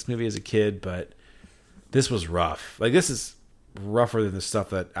did like this movie as a kid, but this was rough. Like, this is rougher than the stuff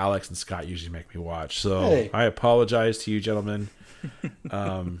that Alex and Scott usually make me watch. So Hey. I apologize to you, gentlemen.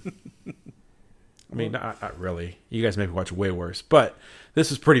 I mean, not really. You guys make me watch way worse, but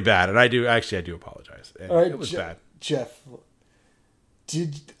this is pretty bad, and I do apologize. All right, it was bad. Jeff.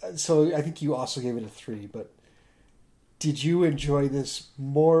 So I think you also gave it a 3, but did you enjoy this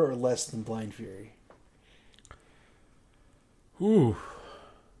more or less than Blind Fury? Ooh.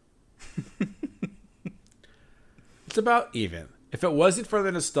 It's about even. If it wasn't for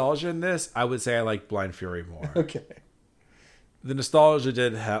the nostalgia in this, I would say I like Blind Fury more. Okay. The nostalgia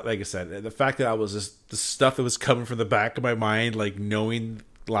did have, like I said, the fact that I was just the stuff that was coming from the back of my mind, like knowing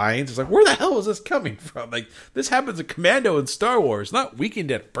lines. It's like, where the hell is this coming from? Like, this happens in Commando in Star Wars, not Weekend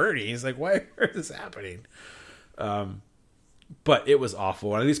at Bernie's. Like, why is this happening? But it was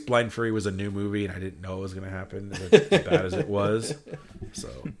awful. And at least Blind Fury was a new movie, and I didn't know it was going to happen as bad as it was. So,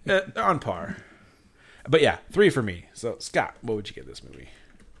 on par. But yeah, 3 for me. So, Scott, what would you give this movie?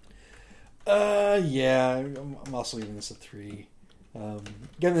 Yeah, I'm also giving this a 3.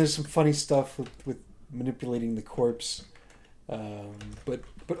 Again, there's some funny stuff with manipulating the corpse. But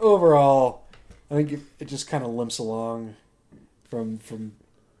overall, I think it just kind of limps along from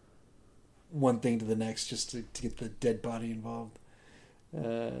one thing to the next just to get the dead body involved.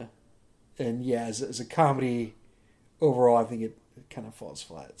 And yeah, as a comedy, overall, I think it kind of falls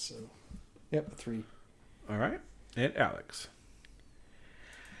flat. So, yep, a 3. All right. And Alex.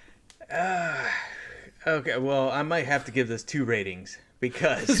 Okay, well, I might have to give this 2 ratings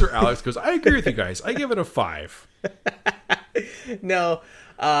because This is where Alex goes, I agree with you guys. I give it a 5. no,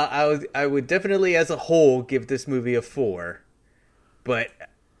 I would definitely, as a whole, give this movie a 4. But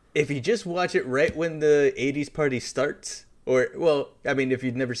if you just watch it right when the 80s party starts, or, well, I mean, if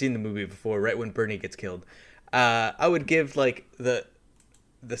you'd never seen the movie before, right when Bernie gets killed, I would give, like, the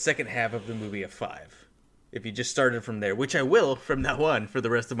second half of the movie a 5. If you just started from there, which I will from now on for the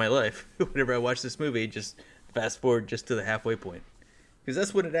rest of my life. Whenever I watch this movie, just fast forward just to the halfway point. Because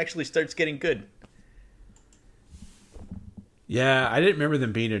that's when it actually starts getting good. Yeah, I didn't remember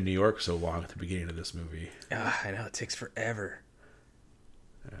them being in New York so long at the beginning of this movie. I know, it takes forever.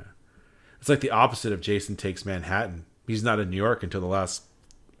 Yeah. It's like the opposite of Jason Takes Manhattan. He's not in New York until the last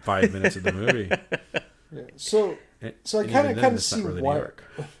 5 minutes of the movie. Yeah. So I kind of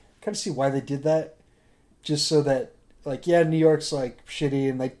see why they did that. Just so that, like, yeah, New York's, like, shitty,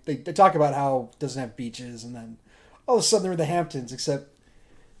 and they talk about how it doesn't have beaches, and then all of a sudden they're in the Hamptons, except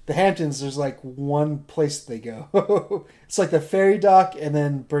the Hamptons, there's, like, one place that they go. It's like the ferry dock and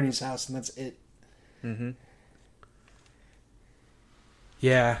then Bernie's house, and that's it. Mm-hmm.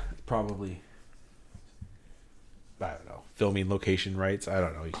 Yeah, probably. I don't know. Filming location rights. I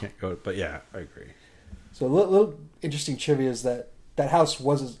don't know. You can't go. But yeah, I agree. So a little interesting trivia is that house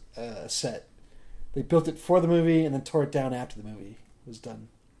was a set. They built it for the movie and then tore it down after the movie was done.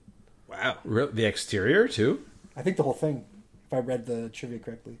 Wow. The exterior, too? I think the whole thing, if I read the trivia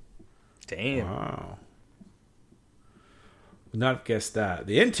correctly. Damn. Wow. Would not have guessed that.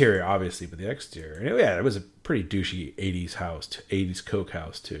 The interior, obviously, but the exterior. And yeah, it was a pretty douchey 80s house, 80s Coke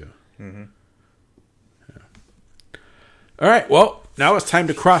house, too. Mm-hmm. Yeah. All right, well, now it's time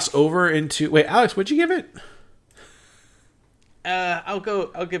to cross over into... Wait, Alex, what'd you give it?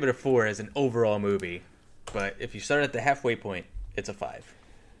 I'll give it a 4 as an overall movie, but if you start at the halfway point, it's a 5.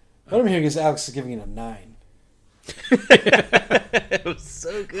 What I'm hearing is Alex is giving it a 9. It was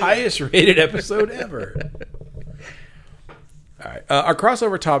so good. Highest rated episode ever. All right, our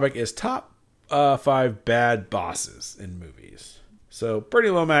crossover topic is top 5 bad bosses in movies. So Bernie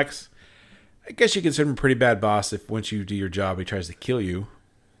Lomax, I guess you consider him a pretty bad boss if once you do your job he tries to kill you.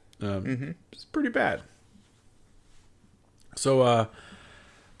 It's pretty bad. So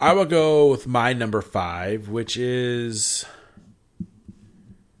I will go with my number 5, which is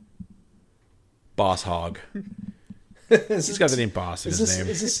Boss Hogg. He's got the name Boss in his name.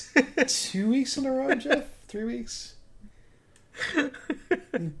 Is this 2 weeks in a row, Jeff? 3 weeks?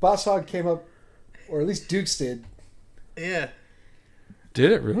 Boss Hogg came up, or at least Dukes did. Yeah.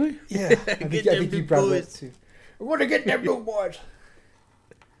 Did it really? Yeah, I think you brought that too. I want to get them new boys.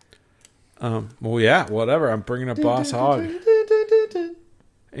 Well, yeah, whatever. I'm bringing up Boss Hogg. And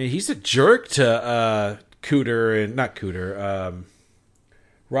he's a jerk to Cooter and not Cooter,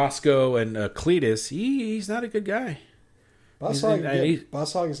 Roscoe and Cletus. He's not a good guy. Boss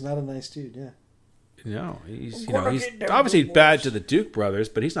Hogg is not a nice dude. Yeah. No, he's obviously bad to the Duke brothers,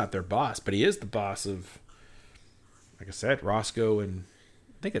 but he's not their boss. But he is the boss of, like I said, Roscoe and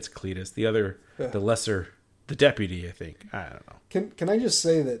I think it's Cletus, the lesser. The deputy, I think. I don't know. Can I just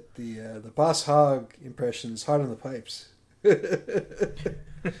say that the Boss Hogg impression is hot on the pipes?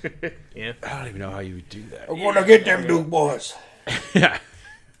 Yeah. I don't even know how you would do that. I'm gonna get them Duke boys. Yeah.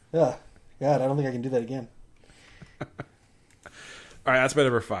 Yeah. God, I don't think I can do that again. All right, that's my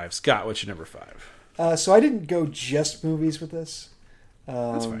number 5. Scott, what's your number 5? So I didn't go just movies with this.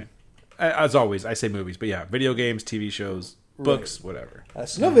 That's fine. As always, I say movies, but yeah, video games, TV shows, books, whatever.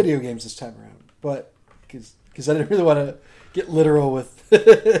 So no video games this time around, but because I didn't really want to get literal with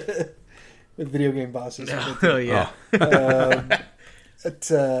with video game bosses. Oh yeah.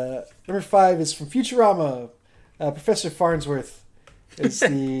 Number 5 is from Futurama. Professor Farnsworth is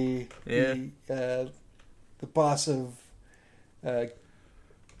the boss of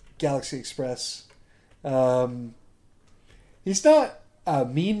Galaxy Express. He's not a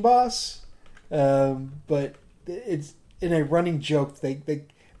mean boss, but it's in a running joke. They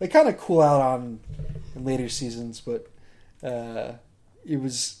kind of cool out on in later seasons, but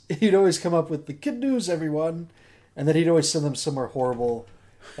he'd always come up with the good news, everyone, and then he'd always send them somewhere horrible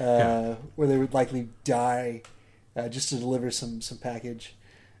where they would likely die just to deliver some package.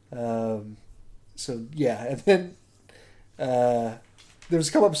 So yeah, and then there's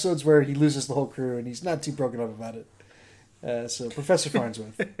a couple episodes where he loses the whole crew, and he's not too broken up about it. So Professor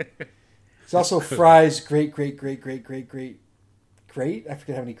Farnsworth. He's also Fry's great. I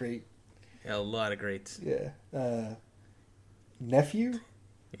forget how many great. A lot of greats. Yeah. Nephew?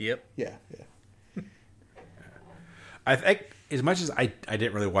 Yep. Yeah. I think as much as I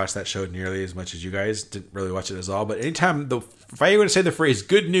didn't really watch that show nearly as much as you guys didn't really watch it as all, but anytime if I were to say the phrase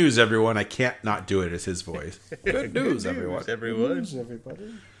 "good news, everyone," I can't not do it as his voice. Good news, everyone. Everyone. News,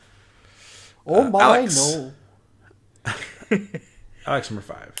 everybody. Oh my, Alex. no. Alex, number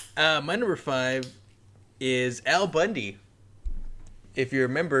 5. My number 5 is Al Bundy. If you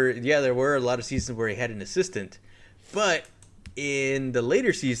remember, there were a lot of seasons where he had an assistant, but in the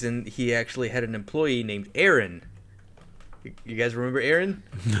later season, he actually had an employee named Aaron. You guys remember Aaron?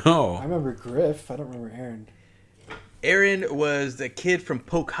 No. I remember Griff. I don't remember Aaron. Aaron was the kid from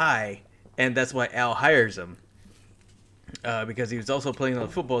Polk High, and that's why Al hires him. Because he was also playing on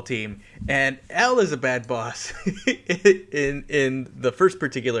the football team, and Al is a bad boss. in the first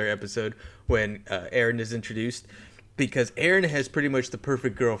particular episode when Aaron is introduced, because Aaron has pretty much the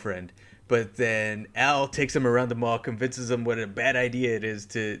perfect girlfriend, but then Al takes him around the mall, convinces him what a bad idea it is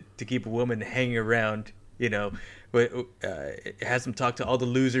to keep a woman hanging around. Has him talk to all the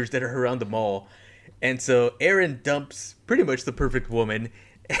losers that are around the mall, and so Aaron dumps pretty much the perfect woman.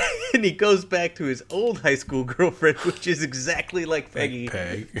 And he goes back to his old high school girlfriend, which is exactly like Peggy.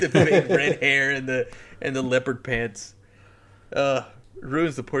 The big red hair and the leopard pants.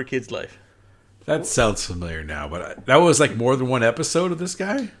 Ruins the poor kid's life. That sounds familiar now, but that was like more than one episode of this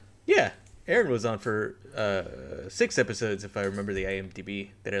guy? Yeah. Aaron was on for 6 episodes, if I remember the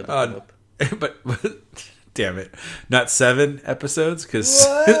IMDb that I looked up. But damn it. Not 7 episodes? Because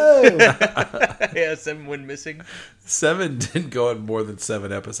Yeah, 7 went missing. 7 didn't go on more than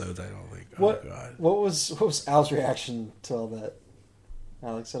 7 episodes, I don't think. What, Oh, God. what was Al's reaction to all that?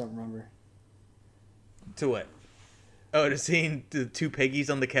 Alex, I don't remember. To what? Oh, to seeing the 2 Peggies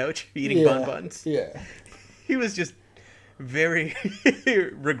on the couch eating bonbons? Yeah. He was just very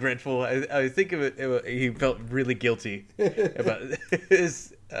regretful. I think of it, he felt really guilty about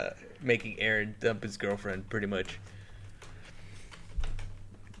his making Aaron dump his girlfriend, pretty much.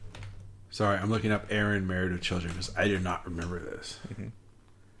 Sorry, I'm looking up Aaron Married with Children because I do not remember this. Mm-hmm.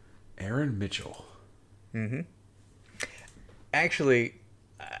 Aaron Mitchell. Mm-hmm. Actually,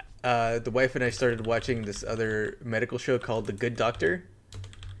 the wife and I started watching this other medical show called The Good Doctor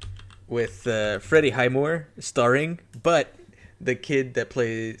with Freddie Highmore starring, but the kid that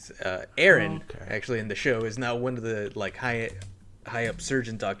plays Aaron actually in the show is now one of the like high up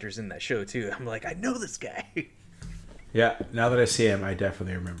surgeon doctors in that show too. I'm like, I know this guy. Yeah, now that I see him, I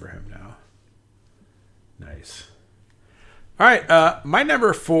definitely remember him now. Nice. All right, my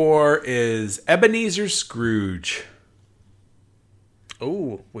number 4 is Ebenezer Scrooge.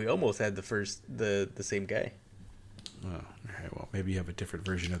 Oh, we almost had the same guy. Oh, all right, well, maybe you have a different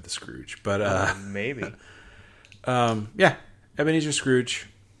version of the Scrooge, but Maybe. yeah, Ebenezer Scrooge,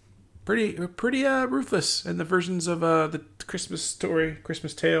 pretty ruthless in the versions of the Christmas story,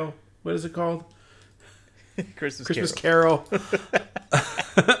 Christmas Tale. What is it called? Christmas Carol.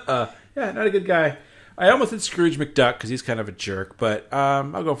 Yeah, not a good guy. I almost did Scrooge McDuck because he's kind of a jerk, but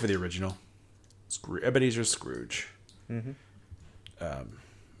I'll go for the original. Ebenezer Scrooge. Mm-hmm.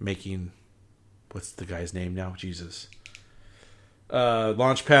 Making, what's the guy's name now? Jesus.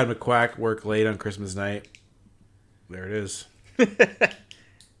 Launchpad McQuack work late on Christmas night. There it is.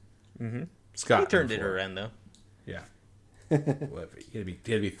 Mm-hmm. Scott. He turned it around though. Yeah. Well, he had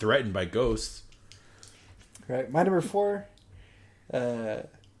to be threatened by ghosts. Right. My number 4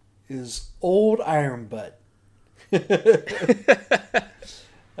 is Old Iron Butt. Dick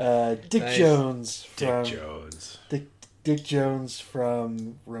Nice. Jones. Dick Jones. Dick Jones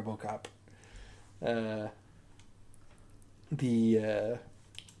from RoboCop.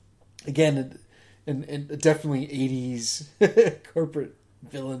 Again, and definitely 80s corporate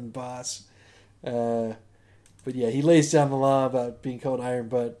villain boss. But yeah, he lays down the law about being called Iron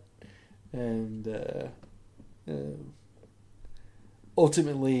Butt, and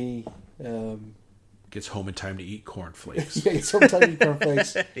ultimately Gets home in time to eat cornflakes. yeah, it's sometimes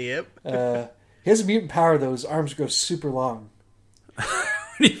cornflakes. Yep. He has a mutant power though; his arms go super long.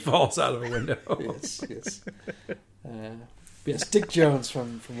 He falls out of a window. Yes. Yes, Dick Jones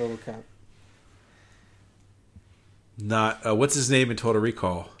from RoboCop. Not what's his name in Total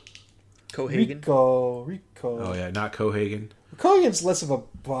Recall? Cohagen. Rico. Oh yeah, not Cohagen. Cohagen's less of a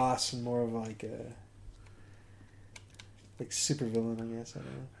boss and more of like a super villain, I guess. I don't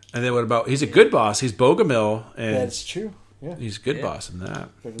know. And then what about? He's a good boss. He's Bogomil, and That's true. Yeah, he's a good Yeah. boss in that.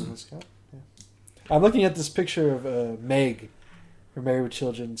 Beverly Hills Cop. Yeah. I'm looking at this picture of Meg from Married with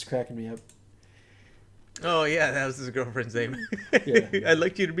Children. It's cracking me up. Oh yeah, that was his girlfriend's name. Yeah. I'd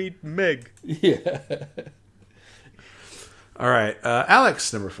like you to meet Meg. Yeah. All right,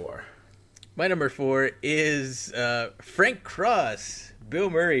 Alex, number 4. My number 4 is Frank Cross, Bill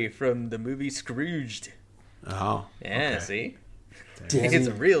Murray from the movie Scrooged. Oh, Yeah, okay. see? Damn He's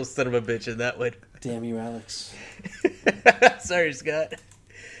a you, real son of a bitch in that one. damn you, Alex. Sorry, Scott.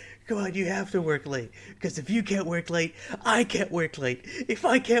 Come on, you have to work late. Because if you can't work late, I can't work late. If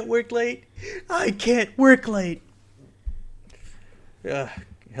I can't work late, I can't work late.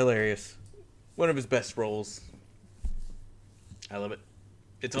 Hilarious. One of his best roles. I love it.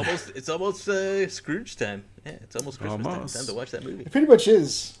 It's almost Scrooge time. Yeah, it's almost Christmas Almost. time. Time to watch that movie. It pretty much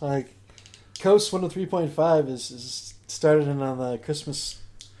is. Like, Coast 103.5 is started in on the Christmas,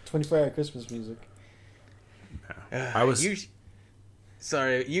 24-hour Christmas music. I was.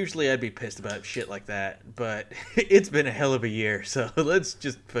 Sorry, usually I'd be pissed about shit like that, but it's been a hell of a year, so let's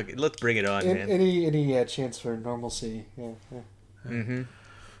bring it on, man. Any chance for normalcy? Yeah. Mm-hmm.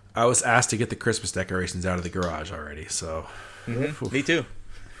 I was asked to get the Christmas decorations out of the garage already, so Mm-hmm. Me too.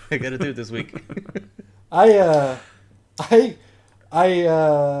 I got to do it this week. I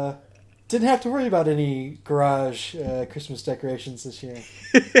didn't have to worry about any garage Christmas decorations this year.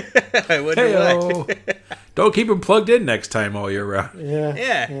 I wonder why. Hey-o. Don't keep them plugged in next time all year round. Yeah.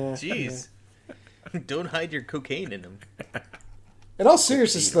 Yeah, yeah, jeez. Don't hide your cocaine in them. In all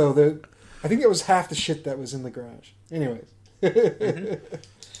seriousness, though, I think that was half the shit that was in the garage. Anyways.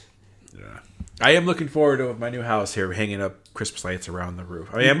 Yeah. I am looking forward to my new house here, hanging up Christmas lights around the roof.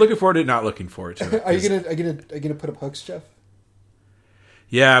 I mean, I'm looking forward to it, not looking forward to it. Are you gonna put up hooks, Jeff?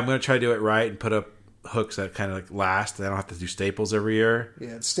 Yeah, I'm gonna try to do it right and put up hooks that kind of like last. And I don't have to do staples every year.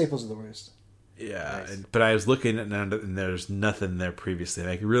 Yeah, the staples are the worst. Yeah, Nice. but I was looking and there's nothing there previously.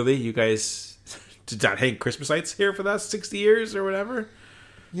 Like, really, you guys did not hang Christmas lights here for the last 60 years or whatever?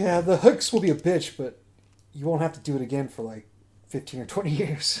 Yeah, the hooks will be a bitch, but you won't have to do it again for like 15 or 20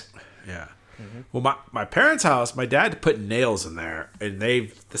 years. Yeah. Well, my parents' house, my dad put nails in there, and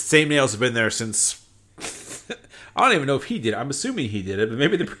the same nails have been there since. I don't even know if he did it. I'm assuming he did it, but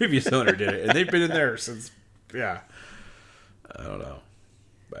maybe the previous owner did it, and they've been in there since. Yeah, I don't know,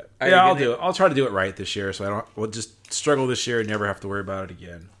 but Are you yeah, I'll gonna- do it. I'll try to do it right this year, so we'll just struggle this year and never have to worry about it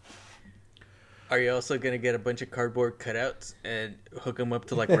again. Are you also going to get a bunch of cardboard cutouts and hook them up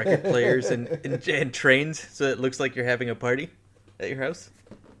to like record players and trains so it looks like you're having a party at your house?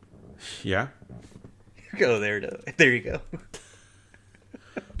 Yeah, Go there. There you go.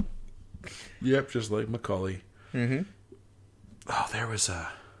 yep, just like Macaulay. Mm-hmm. Oh, there was a.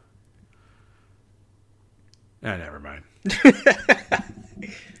 Never mind.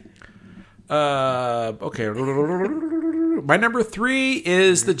 Okay. My number 3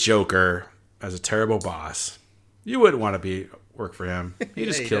 is the Joker as a terrible boss. You wouldn't want to work for him. He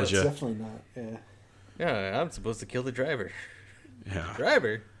just he kills does. you. Definitely not. Yeah. Yeah, I'm supposed to kill the driver. Yeah,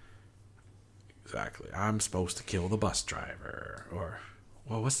 Driver? exactly. I'm supposed to kill the bus driver, or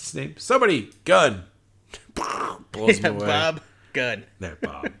what's his name? Somebody gun blows him away. Bob Gunn. There,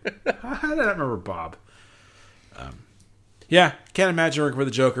 Bob. How did I remember Bob? Yeah, can't imagine working for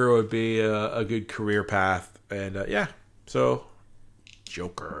the Joker would be a good career path. And yeah, so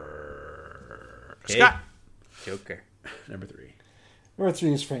Joker. Hey. Scott, Joker. number 3. Number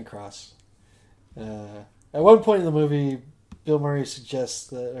 3 is Frank Cross. At one point in the movie, Bill Murray suggests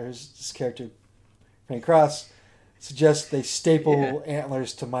that, or his character, Frank Cross, suggests they staple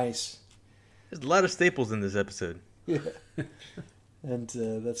antlers to mice. There's a lot of staples in this episode. Yeah. And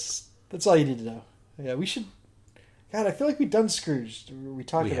that's all you need to know. Yeah, we should. God, I feel like we've done Scrooge. We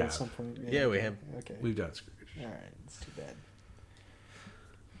talked We about it have. at some point. Yeah, we have. Okay. We've done Scrooge. All right. It's too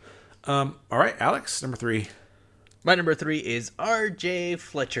bad. All right, Alex, number 3. My number 3 is R.J.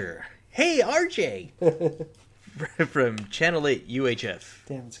 Fletcher. Hey, R.J. From Channel 8 UHF.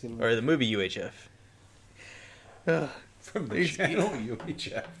 Damn, it's a good one. Or the movie UHF. From the channel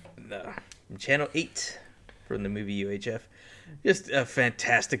UHF. No, Channel 8 from the movie UHF. Just a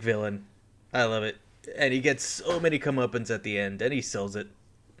fantastic villain. I love it. And he gets so many comeuppance at the end, and he sells it.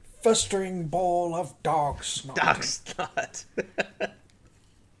 Festering ball of dog snot. Doc Snot.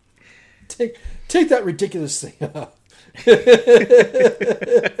 Take that ridiculous thing off.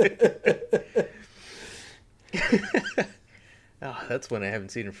 Oh, that's one I haven't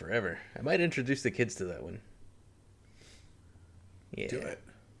seen in forever. I might introduce the kids to that one. Yeah. Do it.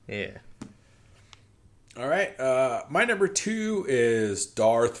 Yeah. All right. My number 2 is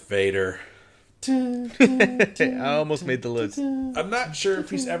Darth Vader. I almost made the list. I'm not sure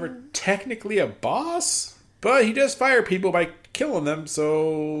if he's ever technically a boss, but he does fire people by killing them,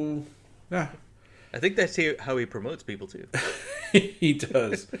 so... Yeah. I think that's how he promotes people, too. He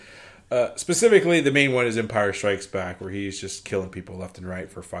does. Specifically, the main one is Empire Strikes Back, where he's just killing people left and right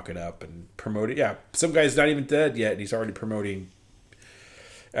for fucking up and promoting. Yeah, some guy's not even dead yet, and he's already promoting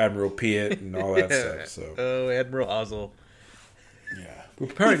Admiral Piet and all that stuff. So, Oh, Admiral Ozzel. yeah, we're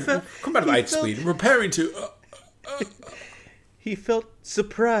preparing. Come out of light speed. We're preparing to. He felt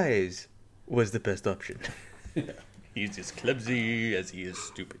surprise was the best option. He's as clumsy as he is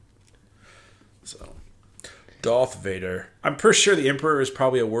stupid. So, Darth Vader. I'm pretty sure the Emperor is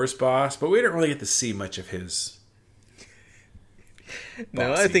probably a worse boss, but we didn't really get to see much of his.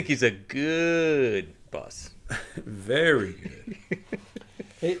 No, I think he's a good boss. Very good.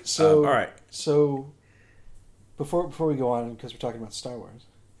 Hey, so all right. So before we go on, because we're talking about Star Wars,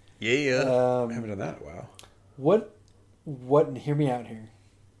 Yeah. I haven't done that in a while. what? And hear me out here.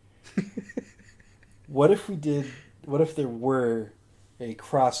 What if there were a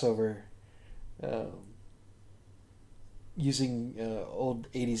crossover, using old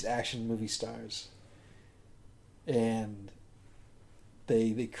 '80s action movie stars, and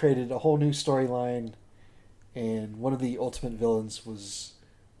they created a whole new storyline, and one of the ultimate villains was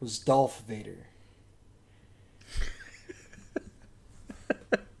Darth Vader.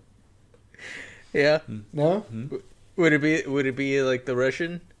 Yeah. No? Would it be like the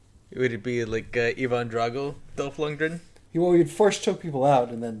Russian? Would it be like Ivan Drago, Dolph Lundgren? He would first choke people out,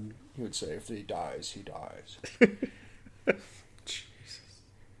 and then he would say, "If he dies, he dies."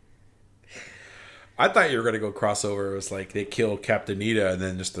 I thought you were going to go crossover. It was like they kill Captain Nita, and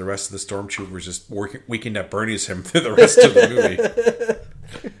then just the rest of the stormtroopers just weekend at Bernie's him through the rest of the movie.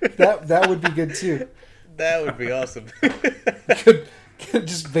 That would be good too. That would be awesome.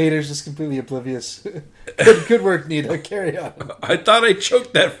 Just Vader's just completely oblivious. Good work, Nita. Carry on. I thought I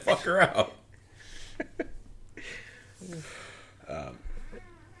choked that fucker out.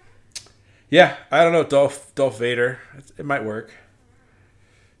 Yeah, I don't know. Dolph Vader. It might work.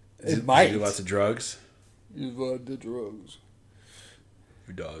 It might. Do lots of drugs. You want the drugs.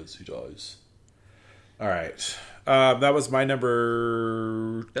 He does. All right. That was my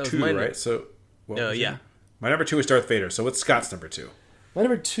number That was 2, my right? So, what was yeah. it? My number 2 is Darth Vader. So what's Scott's number 2? My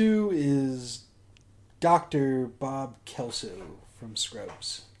number 2 is Dr. Bob Kelso from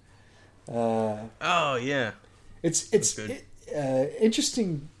Scrubs. Oh yeah. It's good.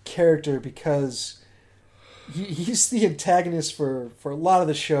 interesting character because he's the antagonist for a lot of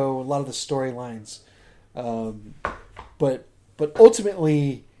the show, a lot of the storylines, but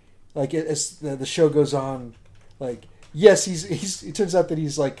ultimately, like as the show goes on, like yes, it turns out that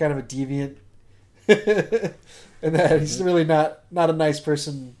he's like kind of a deviant, and that he's really not a nice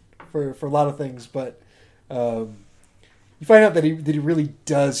person for a lot of things, but you find out that he really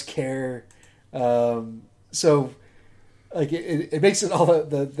does care. So like it makes it all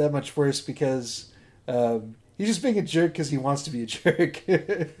that much worse because he's just being a jerk because he wants to be a jerk.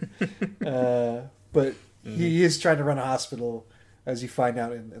 But he is trying to run a hospital, as you find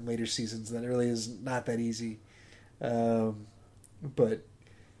out in later seasons. That it really is not that easy. But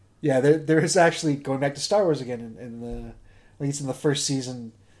yeah, there is actually, going back to Star Wars again, I think it's in the first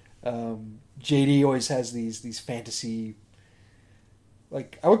season. JD always has these fantasy,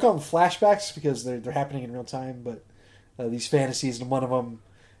 like I would call them flashbacks because they're happening in real time, but these fantasies, and one of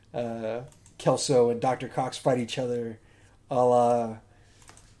them, Kelso and Dr. Cox fight each other, a la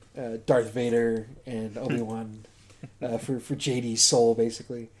Darth Vader and Obi-Wan, for JD's soul,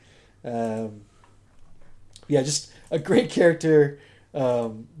 basically. Yeah, just a great character.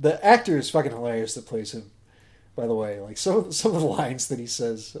 The actor is fucking hilarious that plays him, by the way. Like some of the lines that he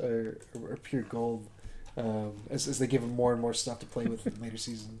says are pure gold, as they give him more and more stuff to play with in later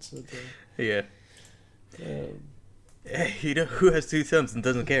seasons. Yeah. Hey, you know who has 2 thumbs and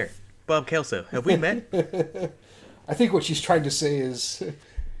doesn't care? Bob Kelso. Have we met? I think what she's trying to say is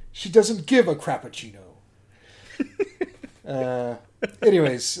she doesn't give a crappuccino.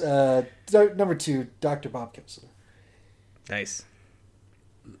 Anyways, number 2, Dr. Bob Kelso. Nice.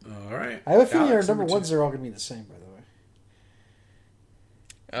 All right. I have a feeling our Alex, number two. ones are all going to be the same, by the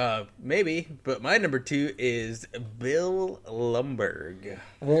way. Maybe, but my number 2 is Bill Lumbergh.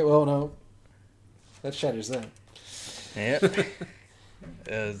 Okay, well, no. That shatters that. Yep.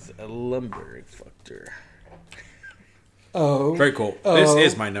 As a Lumbergh factor. Oh. Very cool. Oh. This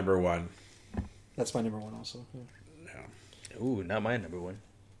is my number one. That's my number one also. Yeah. No, Ooh, not my number 1.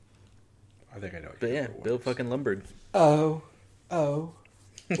 I think I know. What But your yeah, number one Bill is. fucking Lumbergh. Oh.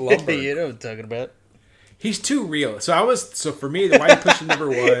 Lumbergh. You know what I'm talking about. He's too real. So for me, why I push number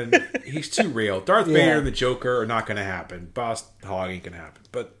one? He's too real. Darth Yeah. Vader and the Joker are not going to happen. Boss Hog ain't going to happen.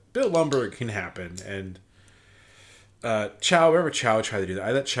 But Bill Lumbergh can happen. And Chow, remember Chow tried to do that.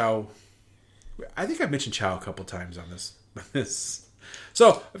 I let Chow. I think I've mentioned Chow a couple times on this.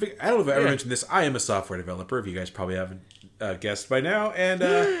 So I don't know if I ever mentioned this. I am a software developer. If you guys probably haven't guessed by now.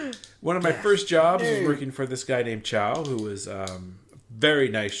 And one of my first jobs was working for this guy named Chow, who was very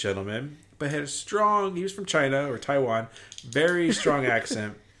nice gentleman, but had a strong. He was from China or Taiwan, very strong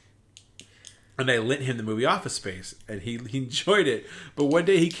accent. And I lent him the movie Office Space, and he enjoyed it. But one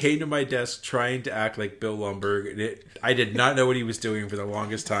day he came to my desk trying to act like Bill Lumbergh, and I did not know what he was doing for the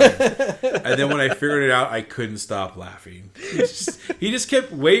longest time. And then when I figured it out, I couldn't stop laughing. He just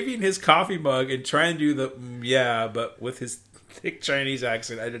kept waving his coffee mug and trying to do the yeah, but with his thick Chinese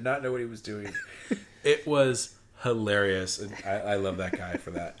accent. I did not know what he was doing. It was hilarious, and I love that guy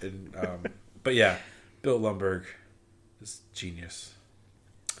for that. And but yeah, Bill Lumbergh is genius.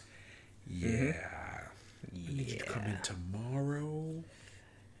 Yeah. I need you to come in tomorrow.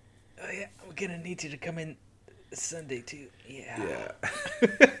 Oh yeah, we're gonna need you to come in Sunday too. Yeah.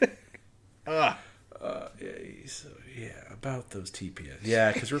 Yeah. So, yeah, about those TPS.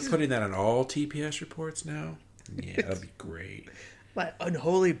 Yeah, because we're putting that on all TPS reports now. Yeah, that'd be great. My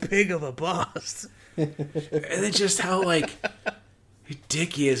unholy pig of a boss. And then just how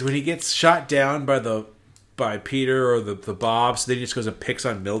dick he is when he gets shot down by Peter or the Bob, so then he just goes and picks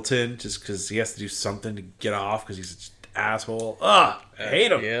on Milton just because he has to do something to get off because he's an asshole. Ugh, I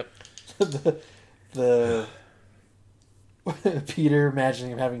hate him. Yep. The Peter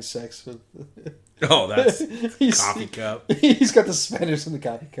imagining him having sex with. Oh, that's He's- coffee cup. He's got the Spanish in the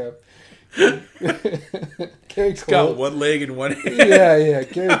coffee cup. Gary Cole. Got one leg and one hand. Yeah.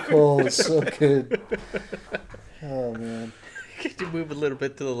 Gary Cole is so good. Oh man. Could you move a little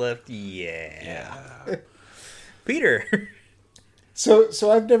bit to the left? Yeah. Peter. So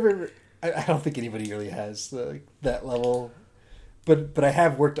I've never. I don't think anybody really has that level, but I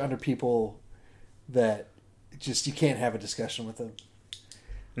have worked under people that just you can't have a discussion with them,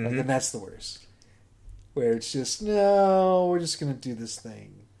 and that's the worst. Where it's just no, we're just gonna do this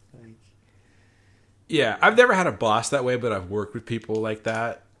thing. Yeah, I've never had a boss that way, but I've worked with people like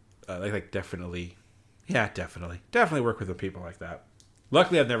that. Definitely work with the people like that.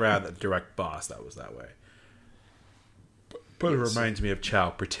 Luckily, I've never had a direct boss that was that way. But it reminds me of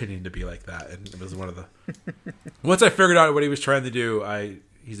Chow pretending to be like that, and it was one of the. Once I figured out what he was trying to do,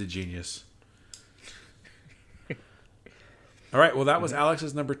 he's a genius. All right, well, that was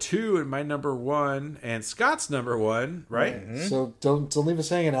Alex's number 2 and my number 1 and Scott's number 1, right? Mm-hmm. So don't leave us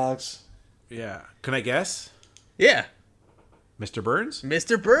hanging, Alex. Yeah. Can I guess? Yeah. Mr. Burns?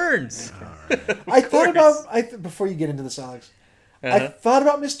 Mr. Burns. I thought about before you get into this, Alex. I thought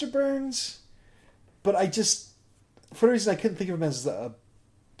about Mr. Burns, but I just, for a reason, I couldn't think of him as a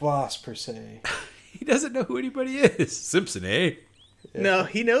boss per se. He doesn't know who anybody is. Simpson, eh? No,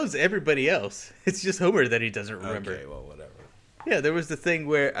 he knows everybody else. It's just Homer that he doesn't remember. Okay, well, whatever. Yeah, there was the thing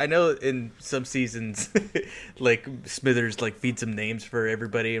where I know in some seasons, Smithers feeds him names for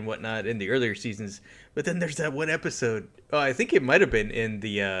everybody and whatnot in the earlier seasons. But then there's that one episode. Oh, I think it might have been in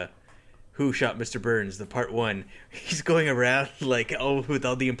the Who Shot Mr. Burns, the part 1. He's going around with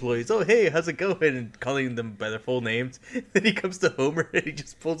all the employees. Oh, hey, how's it going? And calling them by their full names. Then he comes to Homer and he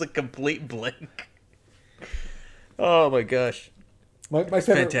just pulls a complete blank. Oh my gosh. My favorite,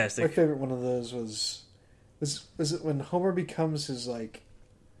 fantastic. My favorite one of those was it when Homer becomes his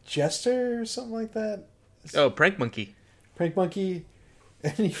jester or something like that? Oh, Prank Monkey. Prank Monkey,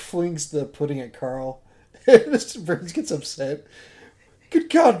 and he flings the pudding at Carl. And Mr. Burns gets upset. Good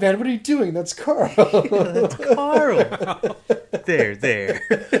God, man, what are you doing? That's Carl. That's Carl. There.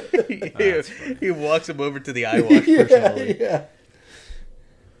 He walks him over to the eye wash personally. Yeah.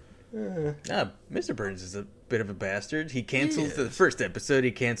 Mr. Burns is a bit of a bastard. He cancels the first episode.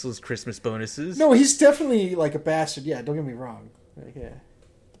 He cancels Christmas bonuses. No, he's definitely a bastard. Yeah, don't get me wrong. Yeah.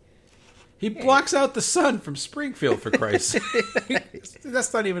 He blocks out the sun from Springfield, for Christ's sake.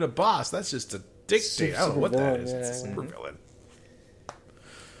 That's not even a boss. That's just a dictator. I don't know what that is. It's a super villain.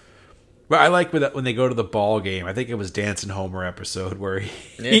 But I like when they go to the ball game. I think it was Dancing Homer episode where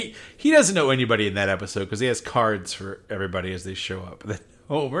Yeah. he doesn't know anybody in that episode because he has cards for everybody as they show up. And then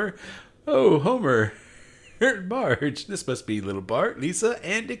Homer, oh Homer, Marge, this must be little Bart, Lisa,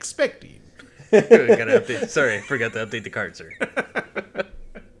 and expecting. Gotta update. Sorry, I forgot to update the card, sir.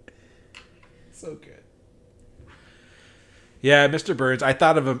 So good. Yeah, Mr. Burns. I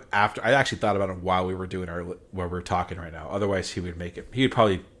thought of him after. I actually thought about him while we were doing while we're talking right now. Otherwise, he would make it. He would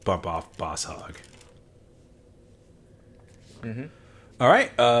probably bump off Boss Hog. Mm-hmm. All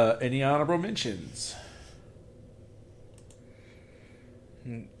right. Any honorable mentions?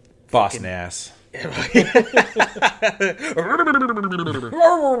 Boss Nass. I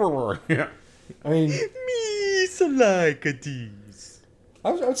Yeah. mean, Me so like these.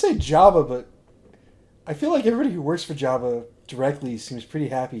 I would say Jabba, but I feel like everybody who works for Jabba directly seems pretty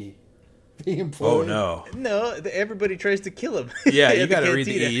happy being employed. Oh no. No, everybody tries to kill him. Yeah, you At the got to read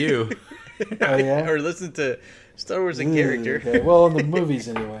the cantina. EU. Oh, yeah? Or listen to Star Wars in Ooh, character. okay. Well, in the movies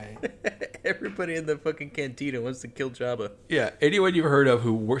anyway. Everybody in the fucking cantina wants to kill Jabba. Yeah, anyone you've heard of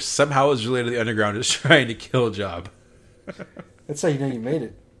who somehow is related to the Underground is trying to kill Job. That's how you know you made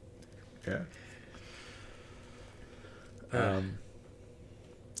it. Yeah. All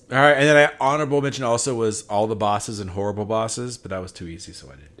right, and then I honorable mention also was All the Bosses and Horrible Bosses, but that was too easy, so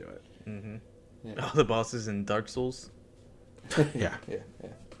I didn't do it. All the bosses in Dark Souls. Yeah. Yeah.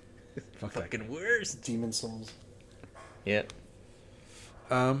 Fuck that. Fucking worst. Demon Souls. Yeah.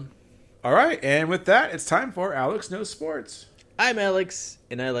 All right, and with that, it's time for Alex Knows Sports. I'm Alex,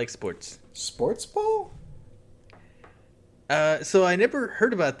 and I like sports. Sports ball? So I never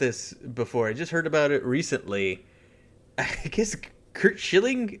heard about this before. I just heard about it recently. I guess Kurt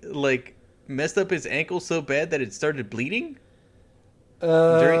Schilling messed up his ankle so bad that it started bleeding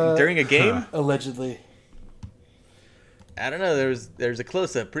during a game. Allegedly. I don't know. There's a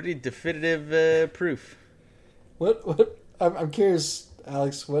close up, pretty definitive proof. What? I'm curious,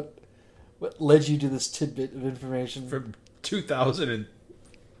 Alex. What led you to this tidbit of information? From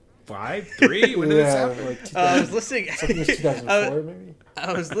 2005, 3? When did this happen? like I was listening. I think it was 2004, maybe.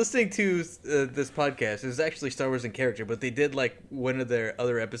 I was listening to this podcast. It was actually Star Wars in character, but they did one of their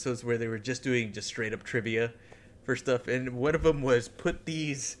other episodes where they were just doing straight up trivia for stuff, and one of them was put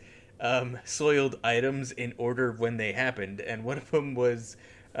these soiled items in order when they happened, and one of them was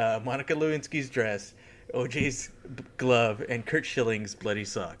Monica Lewinsky's dress, OJ's glove, and Kurt Schilling's bloody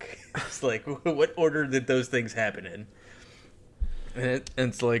sock. It's like, what order did those things happen in? And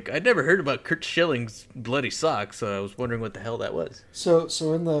it's like, I'd never heard about Kurt Schilling's bloody sock, so I was wondering what the hell that was. So was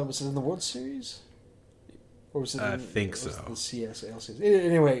it in the World Series? Or was it? I think was so. The CSL series.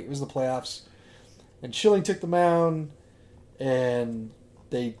 Anyway, it was the playoffs, and Schilling took the mound, and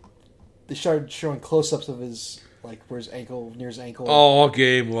they started showing close-ups of his where his ankle, near his ankle. All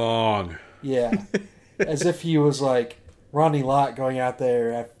game long. Yeah, as if he was like Ronnie Lott going out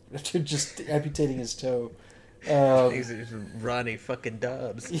there after just amputating his toe. He's Ronnie fucking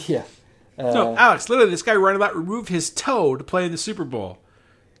Dobbs. Yeah. No, Alex, literally, this guy running out removed his toe to play in the Super Bowl.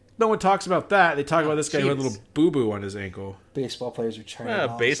 No one talks about that. They talk about this guy who had a little boo-boo on his ankle. Baseball players are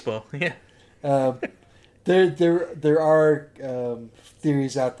China. Baseball, yeah. There are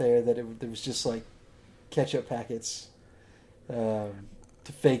theories out there that there was just like ketchup packets to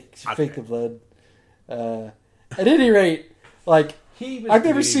fake the blood. At any rate, I've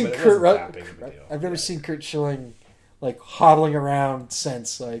never seen I've never seen Kurt Schilling hobbling around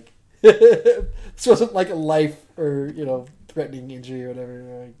since. This wasn't like a life or threatening injury or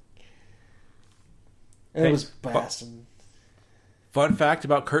whatever. And it was Boston. Fun fact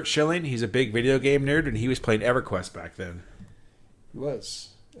about Kurt Schilling: he's a big video game nerd, and he was playing EverQuest back then. He was.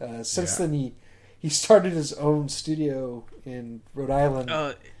 Since then, he started his own studio in Rhode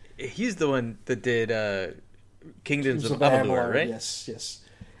Island. He's the one that did Kingdoms of Amalur, right? Yes.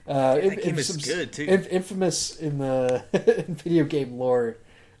 That game is good too. Infamous in the in video game lore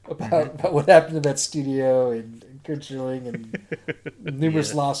about what happened to that studio and Kurt Schilling and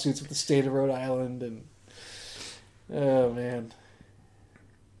numerous lawsuits with the state of Rhode Island and oh man.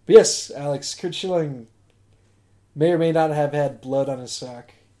 But yes, Alex, Kurt Schilling may or may not have had blood on his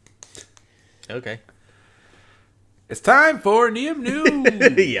sock. Okay. It's time for Neum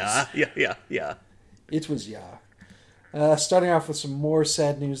News. Yeah. It was starting off with some more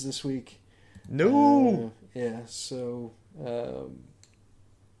sad news this week. No. So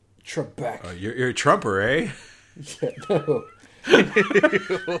Trebek. Oh, you're a Trumper, eh? Yeah, no.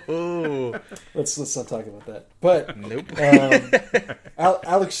 Let's not talk about that. But Nope.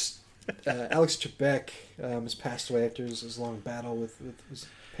 Alex Trebek has passed away after his long battle with his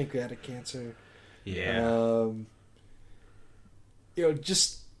pancreatic cancer. Yeah.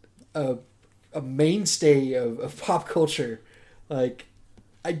 Just a mainstay of pop culture. Like,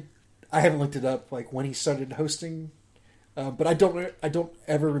 I haven't looked it up, like when he started hosting, but I don't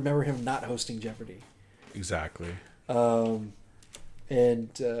ever remember him not hosting Jeopardy. Exactly. And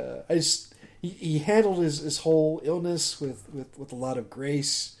I just he handled his whole illness with a lot of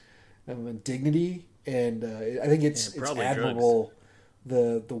grace and dignity, and I think it's admirable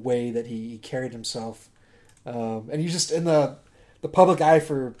the way that he carried himself, and he's just in the public eye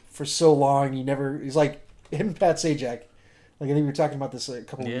for so long. He's like him and Pat Sajak. Like, I think we were talking about this a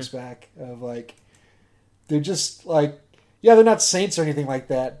couple weeks back, of like, they're just like, yeah, they're not saints or anything like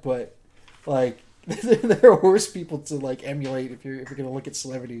that, but like they're worse people to like emulate if you're going to look at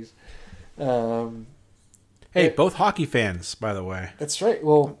celebrities. Hey, both hockey fans, by the way. That's right.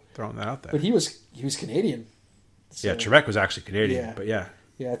 Well, throwing that out there. But he was Canadian. So, yeah, Trebek was actually Canadian, yeah. but yeah,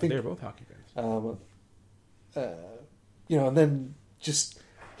 I think they were both hockey fans. And then just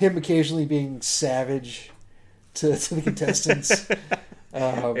him occasionally being savage to the contestants,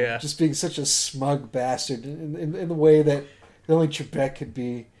 just being such a smug bastard in the way that only Trebek could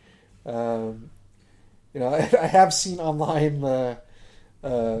be. I have seen online the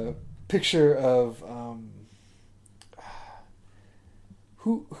picture of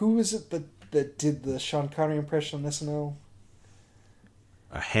who is it that did the Sean Connery impression on SNL?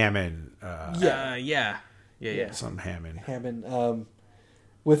 Hammond. Yeah. Some Hammond. Hammond.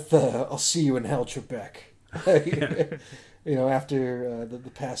 With "I'll see you in hell, Trebek." After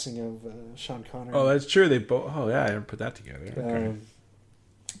the passing of Sean Connery. Oh, that's true. They both. Oh, yeah, I didn't put that together. Okay.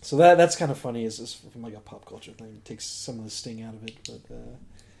 So that's kind of funny. Is from like a pop culture thing. It takes some of the sting out of it, but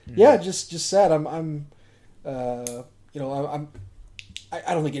just sad. I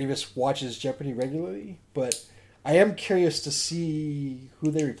don't think any of us watches Jeopardy regularly, but I am curious to see who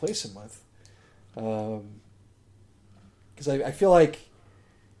they replace him with, because I feel like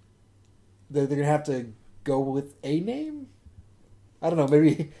they're gonna have to go with a name. I don't know.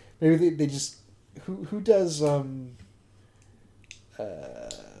 Maybe they just who does Family.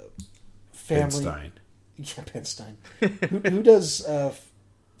 Penstein. Yeah, Penstein. who does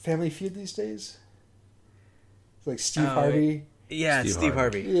Family Feud these days? Like Steve Harvey. Yeah, Steve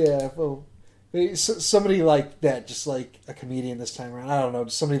Harvey. Yeah, well, somebody like that, just like a comedian this time around. I don't know,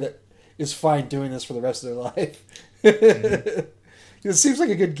 just somebody that is fine doing this for the rest of their life. It seems like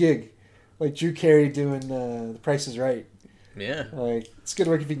a good gig, like Drew Carey doing The Price Is Right. Yeah, like it's good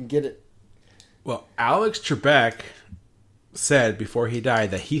work if you can get it. Well, Alex Trebek said before he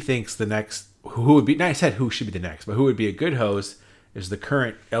died that he thinks the next who would be. Not said who should be the next, but who would be a good host is the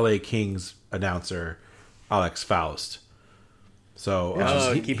current LA Kings announcer, Alex Faust.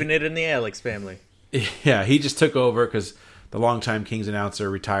 So keeping it in the Alex family. Yeah, he just took over because the longtime Kings announcer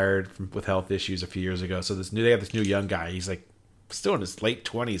retired with health issues a few years ago. So they have this new young guy. He's like still in his late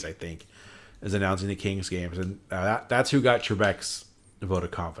 20s, I think, is announcing the Kings games, and that's who got Trebek's vote of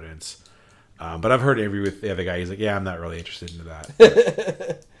confidence. But I've heard an interview with the other guy. He's like, "Yeah, I'm not really interested in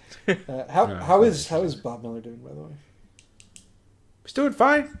that." How is Bob Miller doing, by the way? He's doing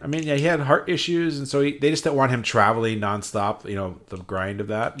fine. I mean, yeah, he had heart issues, and so they just don't want him traveling nonstop. The grind of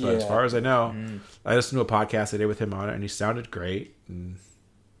that. But as far as I know, I listened to a podcast I did with him on it, and he sounded great. And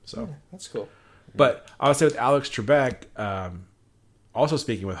so that's cool. But I would say with Alex Trebek, also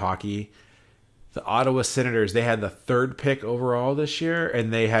speaking with hockey, the Ottawa Senators, they had the 3rd pick overall this year,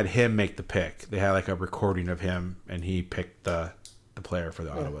 and they had him make the pick. They had like a recording of him, and he picked the player for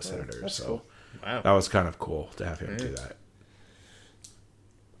the Ottawa Senators. So cool. Wow. That was kind of cool to have him do that.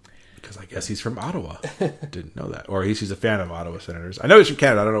 Because I guess he's from Ottawa. Didn't know that. Or he's a fan of Ottawa Senators. I know he's from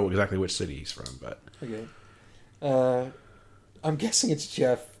Canada. I don't know exactly which city he's from, but okay. I'm guessing it's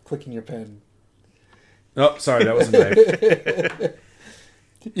Jeff clicking your pen. Oh, sorry, that was a knife.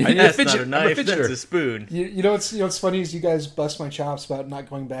 That's not a knife. That's a spoon. You know what's funny is you guys bust my chops about not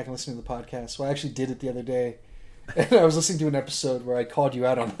going back and listening to the podcast. So I actually did it the other day, and I was listening to an episode where I called you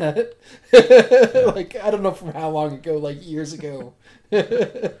out on that. Like, I don't know from how long ago, like years ago.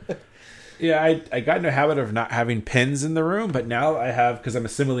 Yeah, I got into a habit of not having pens in the room, but now I have, because I'm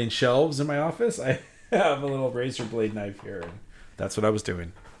assembling shelves in my office, I have a little razor blade knife here, and that's what I was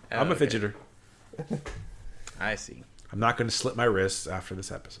doing. I'm a fidgeter. I see. I'm not going to slit my wrists after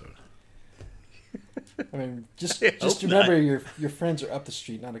this episode. I mean, just remember your friends are up the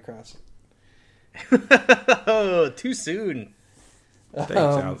street, not across it. Oh, too soon.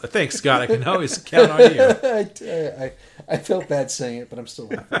 Thanks, Scott. I can always count on you. I felt bad saying it, but I'm still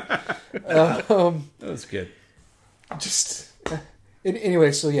laughing. That was good.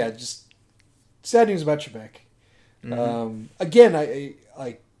 Anyway, so yeah, just sad news about Trebek. Again, I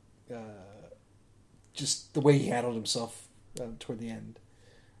just the way he handled himself toward the end.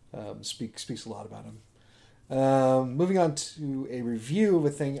 speaks a lot about him. Moving on to a review of a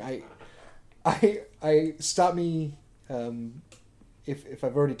thing, I stop me if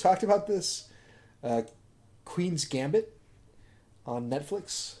I've already talked about this. Queen's Gambit on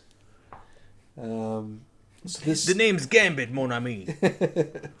Netflix. The name's Gambit, mon ami.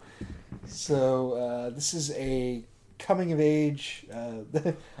 So this is a coming of age.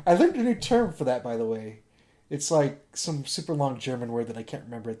 I learned a new term for that, by the way. It's like some super long German word that I can't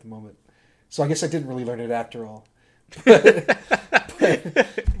remember at the moment. So I guess I didn't really learn it after all. But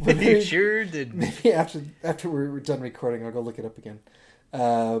You sure did. Maybe after we're done recording, I'll go look it up again.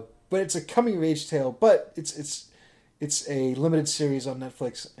 But it's a coming of age tale. But it's a limited series on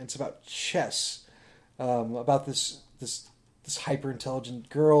Netflix, and it's about chess. About this hyper intelligent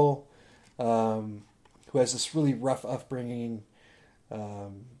girl who has this really rough upbringing,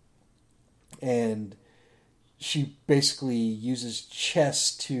 and she basically uses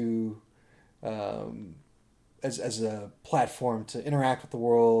chess to as a platform to interact with the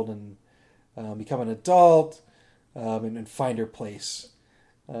world and become an adult and find her place.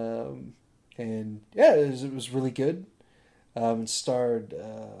 And yeah, it was really good. It starred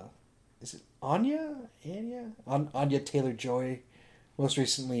is it Anya Taylor-Joy, most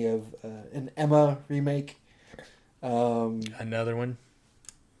recently of an Emma remake. Another one.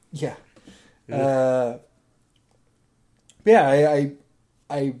 Yeah. Yeah,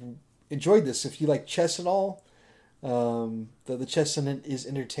 I enjoyed this. If you like chess at all, the chess in it is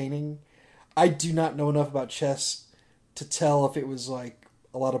entertaining. I do not know enough about chess to tell if it was like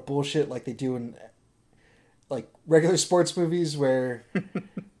a lot of bullshit like they do in like regular sports movies where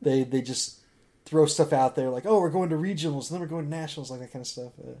they just throw stuff out there like, oh, we're going to regionals and then we're going to nationals, like that kind of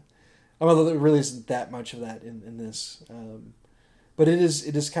stuff. I don't know, there really isn't that much of that in this. But it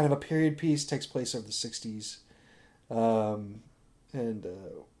is kind of a period piece, takes place over the 60s.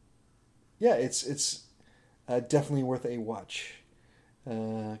 Yeah, it's definitely worth a watch.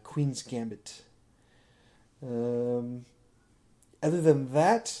 Queen's Gambit. Other than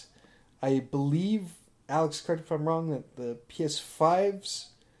that, I believe, Alex, correct if I'm wrong, that the PS5s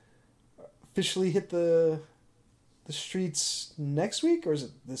officially hit the streets next week, or is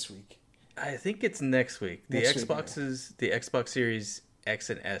it this week? I think it's next week. The Next week, the Xbox Series X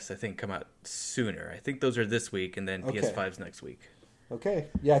and S, I think, come out sooner. I think those are this week, and then Okay. PS5's next week. Okay,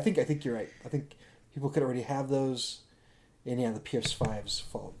 yeah, I think you're right. I think people could already have those, and yeah, the PS5s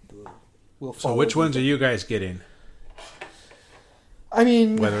will follow. So which ones are you guys getting? I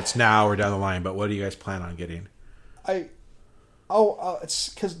mean, Whether it's now or down the line, but what do you guys plan on getting? It's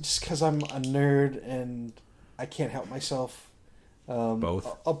because I'm a nerd and I can't help myself. Both?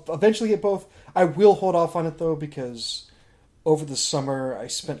 I'll eventually get both. I will hold off on it though, because over the summer I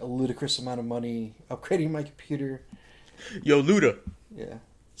spent a ludicrous amount of money upgrading my computer. Yo, Luda. Yeah,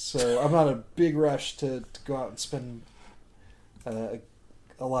 so I'm not in a big rush to go out and spend a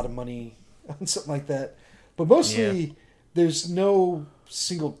lot of money on something like that. But mostly, there's no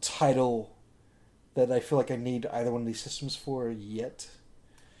single title that I feel like I need either one of these systems for yet.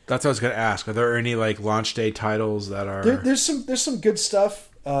 That's what I was going to ask. Are there any like launch day titles that are? There's some good stuff,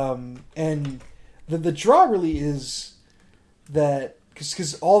 and the draw really is that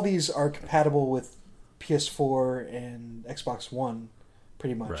because all these are compatible with PS4 and Xbox One,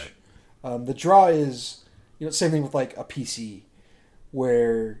 pretty much. Right. The draw is, same thing with like a PC,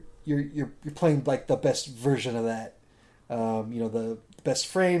 where you're playing like the best version of that. The best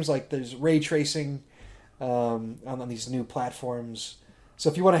frames, like there's ray tracing on these new platforms. So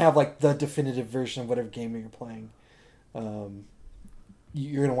if you want to have like the definitive version of whatever game you're playing,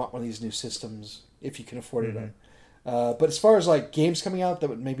 you're gonna want one of these new systems if you can afford it. But as far as like games coming out that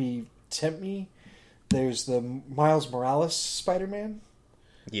would maybe tempt me, there's the Miles Morales Spider-Man.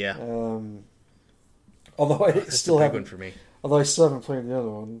 Yeah. Although I That's still a big haven't. one for me. Although I still haven't played the other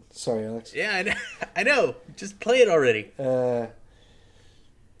one. Sorry, Alex. Yeah, I know. Just play it already.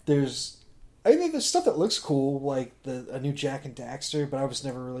 There's stuff that looks cool, like a new Jak and Daxter, but I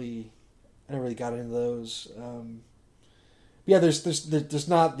never really got into those. Yeah, there's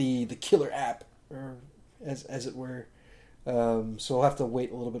not the killer app, or as it were. So I'll have to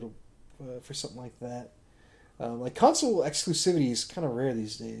wait a little bit for something like that. Like console exclusivity is kind of rare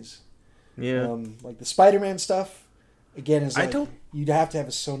these days. Yeah. Like the Spider-Man stuff, again, is I like don't- you'd have to have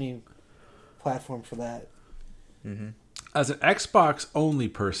a Sony platform for that. As an Xbox only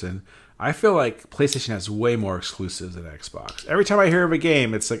person, I feel like PlayStation has way more exclusives than Xbox. Every time I hear of a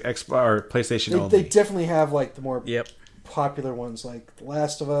game, it's like Xbox or PlayStation They only. definitely have like the more Yep. popular ones, like The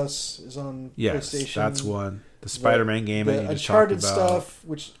Last of Us is on Yes, PlayStation. that's one. The Spider-Man game that The you just talked Uncharted about. stuff,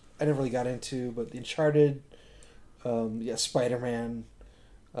 which I never really got into, but the Uncharted, Spider-Man,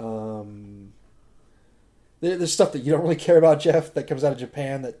 There's stuff that you don't really care about, Jeff, that comes out of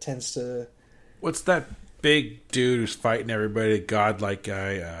Japan that tends to... What's that big dude who's fighting everybody, godlike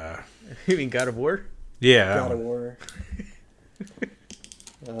guy? You mean God of War? Yeah. God of War.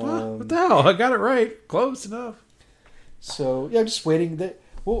 What the hell? I got it right. Close enough. So, yeah, I'm just waiting.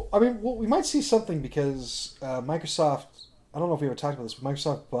 We might see something because Microsoft... I don't know if we ever talked about this, but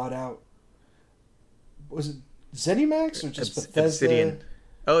Microsoft bought out... Was it ZeniMax or just Bethesda? Obsidian.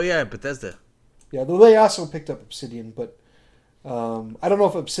 Oh, yeah, Bethesda. Yeah, though they also picked up Obsidian, but I don't know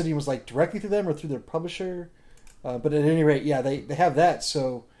if Obsidian was like directly through them or through their publisher. But at any rate, yeah, they have that.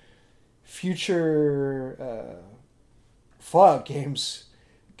 So future Fallout games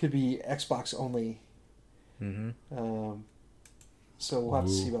could be Xbox only. Mm-hmm. So we'll have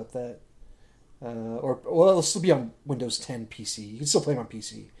to see about that. Well, it'll still be on Windows 10 PC. You can still play it on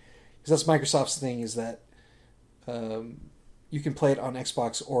PC because that's Microsoft's thing. Is that you can play it on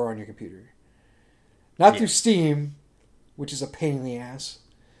Xbox or on your computer. Not through Steam, which is a pain in the ass,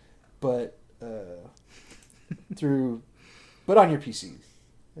 but but on your PC.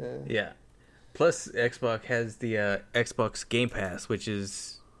 Yeah. Plus, Xbox has the Xbox Game Pass, which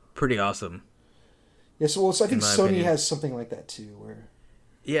is pretty awesome. Yeah, so I think Sony opinion. has something like that too, where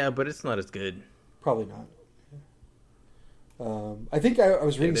Yeah, but it's not as good. probably not. I think I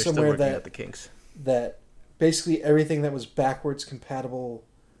was reading They're still somewhere working out the kinks. that basically everything that was backwards compatible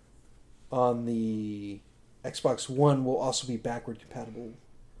on the Xbox One will also be backward compatible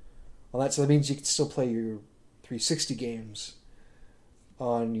on that. So that means you can still play your 360 games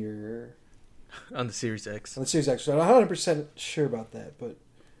on On the Series X. the Series X. So I'm not 100% sure about that, but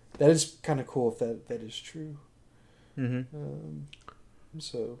that is kind of cool if that is true. Mm-hmm.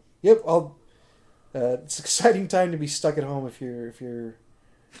 So, yep, it's an exciting time to be stuck at home if you're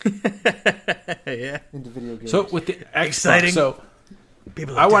Yeah. into video games. So with the Xbox, Exciting. so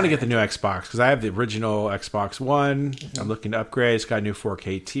People I want to die. get the new Xbox because I have the original Xbox One. I'm looking to upgrade. It's got a new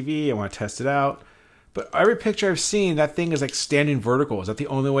 4K TV. I want to test it out. But every picture I've seen, that thing is like standing vertical. Is that the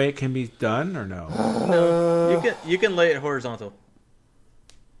only way it can be done, or no? No, you can lay it horizontal.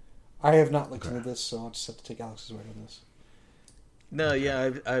 I have not looked into this, so I'll just have to take Alex's word on this. No,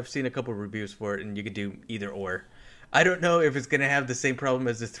 yeah, I've seen a couple reviews for it, and you could do either or. I don't know if it's gonna have the same problem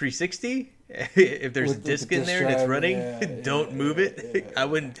as the 360. If there's With a the disc in disc there and it's drive, running, yeah, don't move it. yeah. I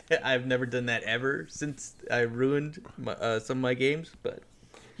wouldn't. I've never done that ever since I ruined some of my games. But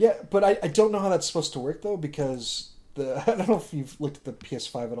Yeah, but I don't know how that's supposed to work though, because I don't know if you've looked at the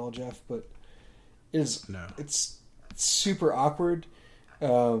PS5 at all, Jeff, but it's super awkward.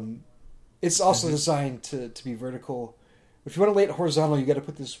 It's also designed to be vertical. If you want to lay it horizontal, you got to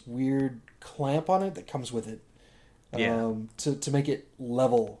put this weird clamp on it that comes with it, to make it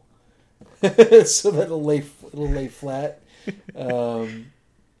level, so that it'll lay flat. And,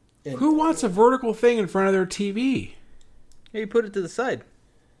 Who wants a vertical thing in front of their TV? yeah, you put it to the side,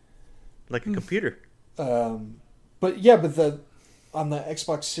 like a computer. but on the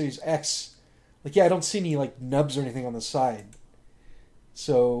Xbox Series X, I don't see any like nubs or anything on the side.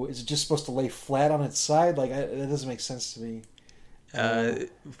 So is it just supposed to lay flat on its side? That doesn't make sense to me.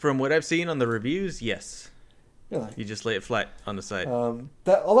 From what I've seen on the reviews, yes, Really. you just lay it flat on the side.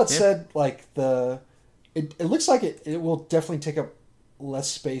 Said, it looks like it will definitely take up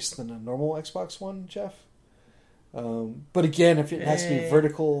less space than a normal Xbox One, Jeff. But again, if it has to be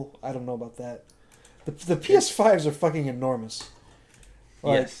vertical, I don't know about that. The PS5s are fucking enormous.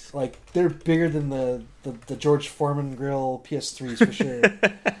 Yes. They're bigger than the George Foreman grill PS3s for sure.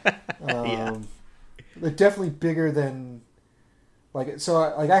 They're definitely bigger than I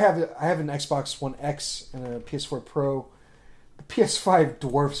have an Xbox One X and a PS4 Pro. The PS5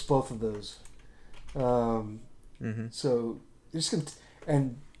 dwarfs both of those. So you're just gonna I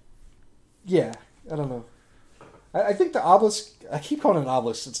don't know. I think the obelisk. I keep calling it an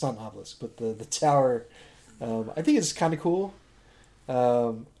obelisk. It's not an obelisk, but the tower. I think it's kind of cool.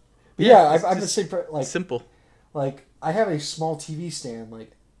 I'm the same. Simple. I have a small TV stand.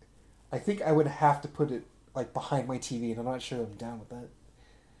 I think I would have to put it behind my TV, and I'm not sure I'm down with that.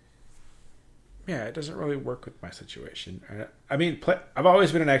 Yeah, it doesn't really work with my situation. I mean, I've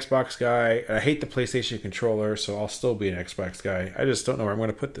always been an Xbox guy, and I hate the PlayStation controller, so I'll still be an Xbox guy. I just don't know where I'm going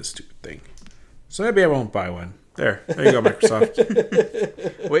to put this stupid thing. So maybe I won't buy one. There you go,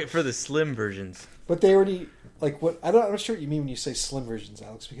 Microsoft. Wait for the slim versions. But they already what I'm not sure what you mean when you say slim versions,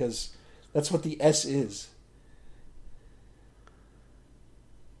 Alex, because that's what the S is.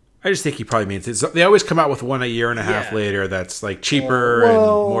 I just think he probably means it. They always come out with one a year and a half Yeah. later that's cheaper and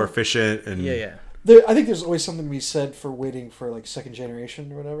more efficient. And Yeah. I think there's always something to be said for waiting for second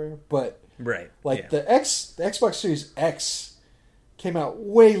generation or whatever. But Right. the Xbox Series X came out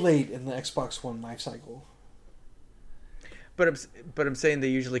way late in the Xbox One life cycle. But I'm saying they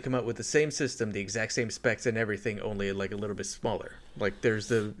usually come out with the same system, the exact same specs and everything, only like a little bit smaller. Like there's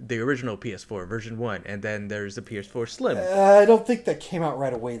the original PS4 version 1, and then there's the PS4 Slim. I don't think that came out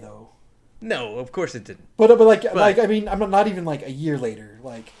right away though. No, of course it didn't. But I mean, I'm not even like a year later.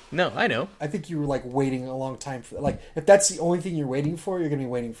 Like, no, I know. I think you were like waiting a long time for like if that's the only thing you're waiting for, you're gonna be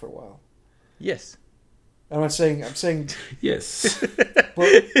waiting for a while. Yes. I'm saying Yes.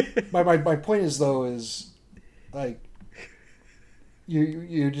 but my point is though is like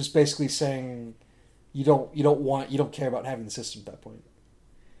you're just basically saying you don't care about having the system at that point.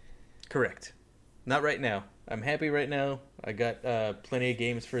 Correct. Not right now. I'm happy right now. I got plenty of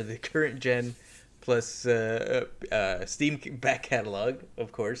games for the current gen, plus Steam back catalog,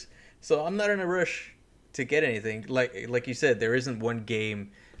 of course. So I'm not in a rush to get anything. Like you said, there isn't one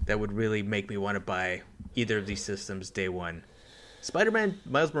game that would really make me want to buy either of these systems day one. Spider-Man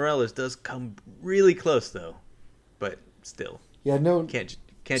Miles Morales does come really close though, but still, Yeah, no, can't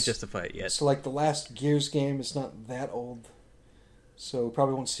justify it yet. So like the last Gears game is not that old, so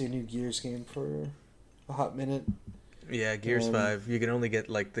probably won't see a new Gears game for a hot minute. Yeah, Gears 5. You can only get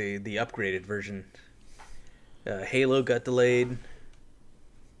like the upgraded version. Halo got delayed.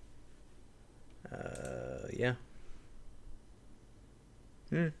 Yeah.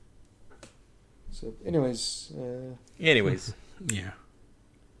 So, anyways. Anyways. Yeah.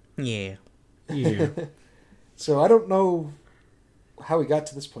 Yeah. Yeah. So I don't know how we got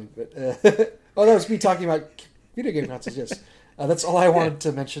to this point, but oh, that was me talking about video game consoles. Yes, that's all I wanted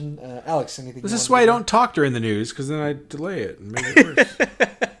to mention. Alex, anything? This is why I don't talk during the news, because then I delay it and make it worse.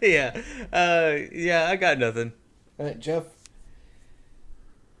 Yeah. Yeah, I got nothing. All right, Jeff.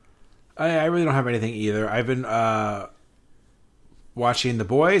 I really don't have anything either. I've been watching The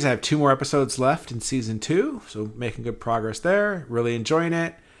Boys. I have 2 more episodes left in season 2, so making good progress there. Really enjoying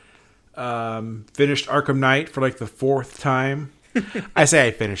it. Finished Arkham Knight for like the 4th time. I say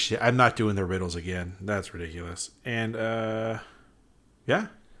I finished it. I'm not doing the riddles again. That's ridiculous. And yeah,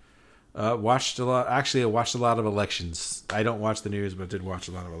 watched a lot. Actually, I watched a lot of elections. I don't watch the news, but I did watch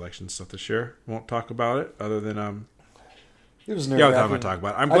a lot of election stuff this year. Won't talk about it other than It was yeah, I'm going to talk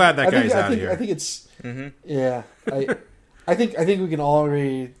about it. I'm glad that guy's out of here. I think it's yeah. I think we can all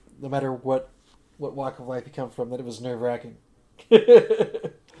agree, no matter what walk of life you come from, that it was nerve-wracking.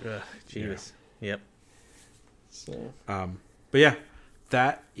 Jeebus. Yep. So. But yeah,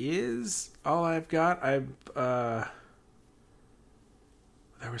 that is all I've got. There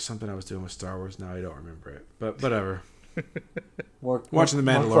was something I was doing with Star Wars. Now I don't remember it, but whatever. Watching The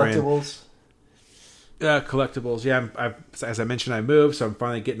Mandalorian. More collectibles. Collectibles. Yeah, as I mentioned, I moved, so I'm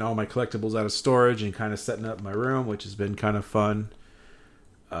finally getting all my collectibles out of storage and kind of setting up my room, which has been kind of fun.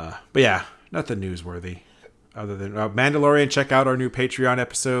 But yeah, nothing newsworthy other than Mandalorian. Check out our new Patreon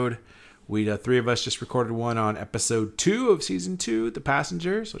episode. We 3 of us just recorded one on episode 2 of season 2, The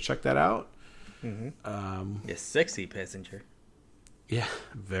Passenger. So check that out. Yes, sexy passenger. Yeah,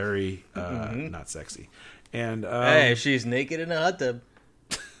 very not sexy. And hey, she's naked in a hot tub.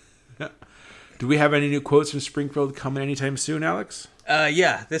 do we have any new quotes from Springfield coming anytime soon, Alex?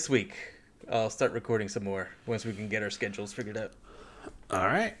 Yeah, this week. I'll start recording some more once we can get our schedules figured out. All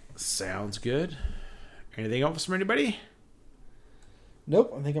right, sounds good. Anything else from anybody?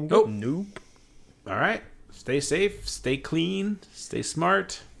 Nope, I think I'm good. Nope. All right. Stay safe. Stay clean. Stay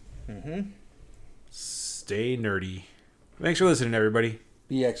smart. Stay nerdy. Thanks for listening, everybody.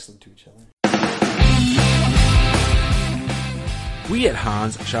 Be excellent to each other. We at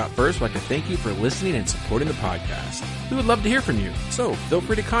Hans Shot First would like to thank you for listening and supporting the podcast. We would love to hear from you, so feel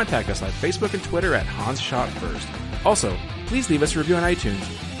free to contact us on Facebook and Twitter at Hans Shot First. Also, please leave us a review on iTunes.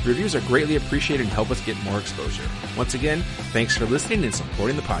 Reviews are greatly appreciated and help us get more exposure. Once again, thanks for listening and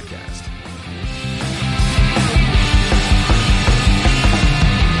supporting the podcast.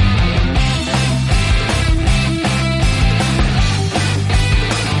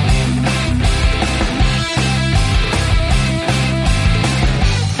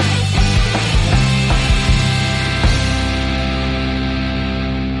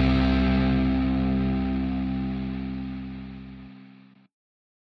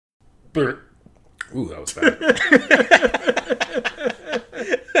 Ooh, that was bad.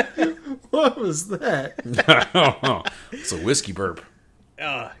 What was that? I don't know. It's a whiskey burp.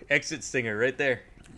 Exit stinger right there.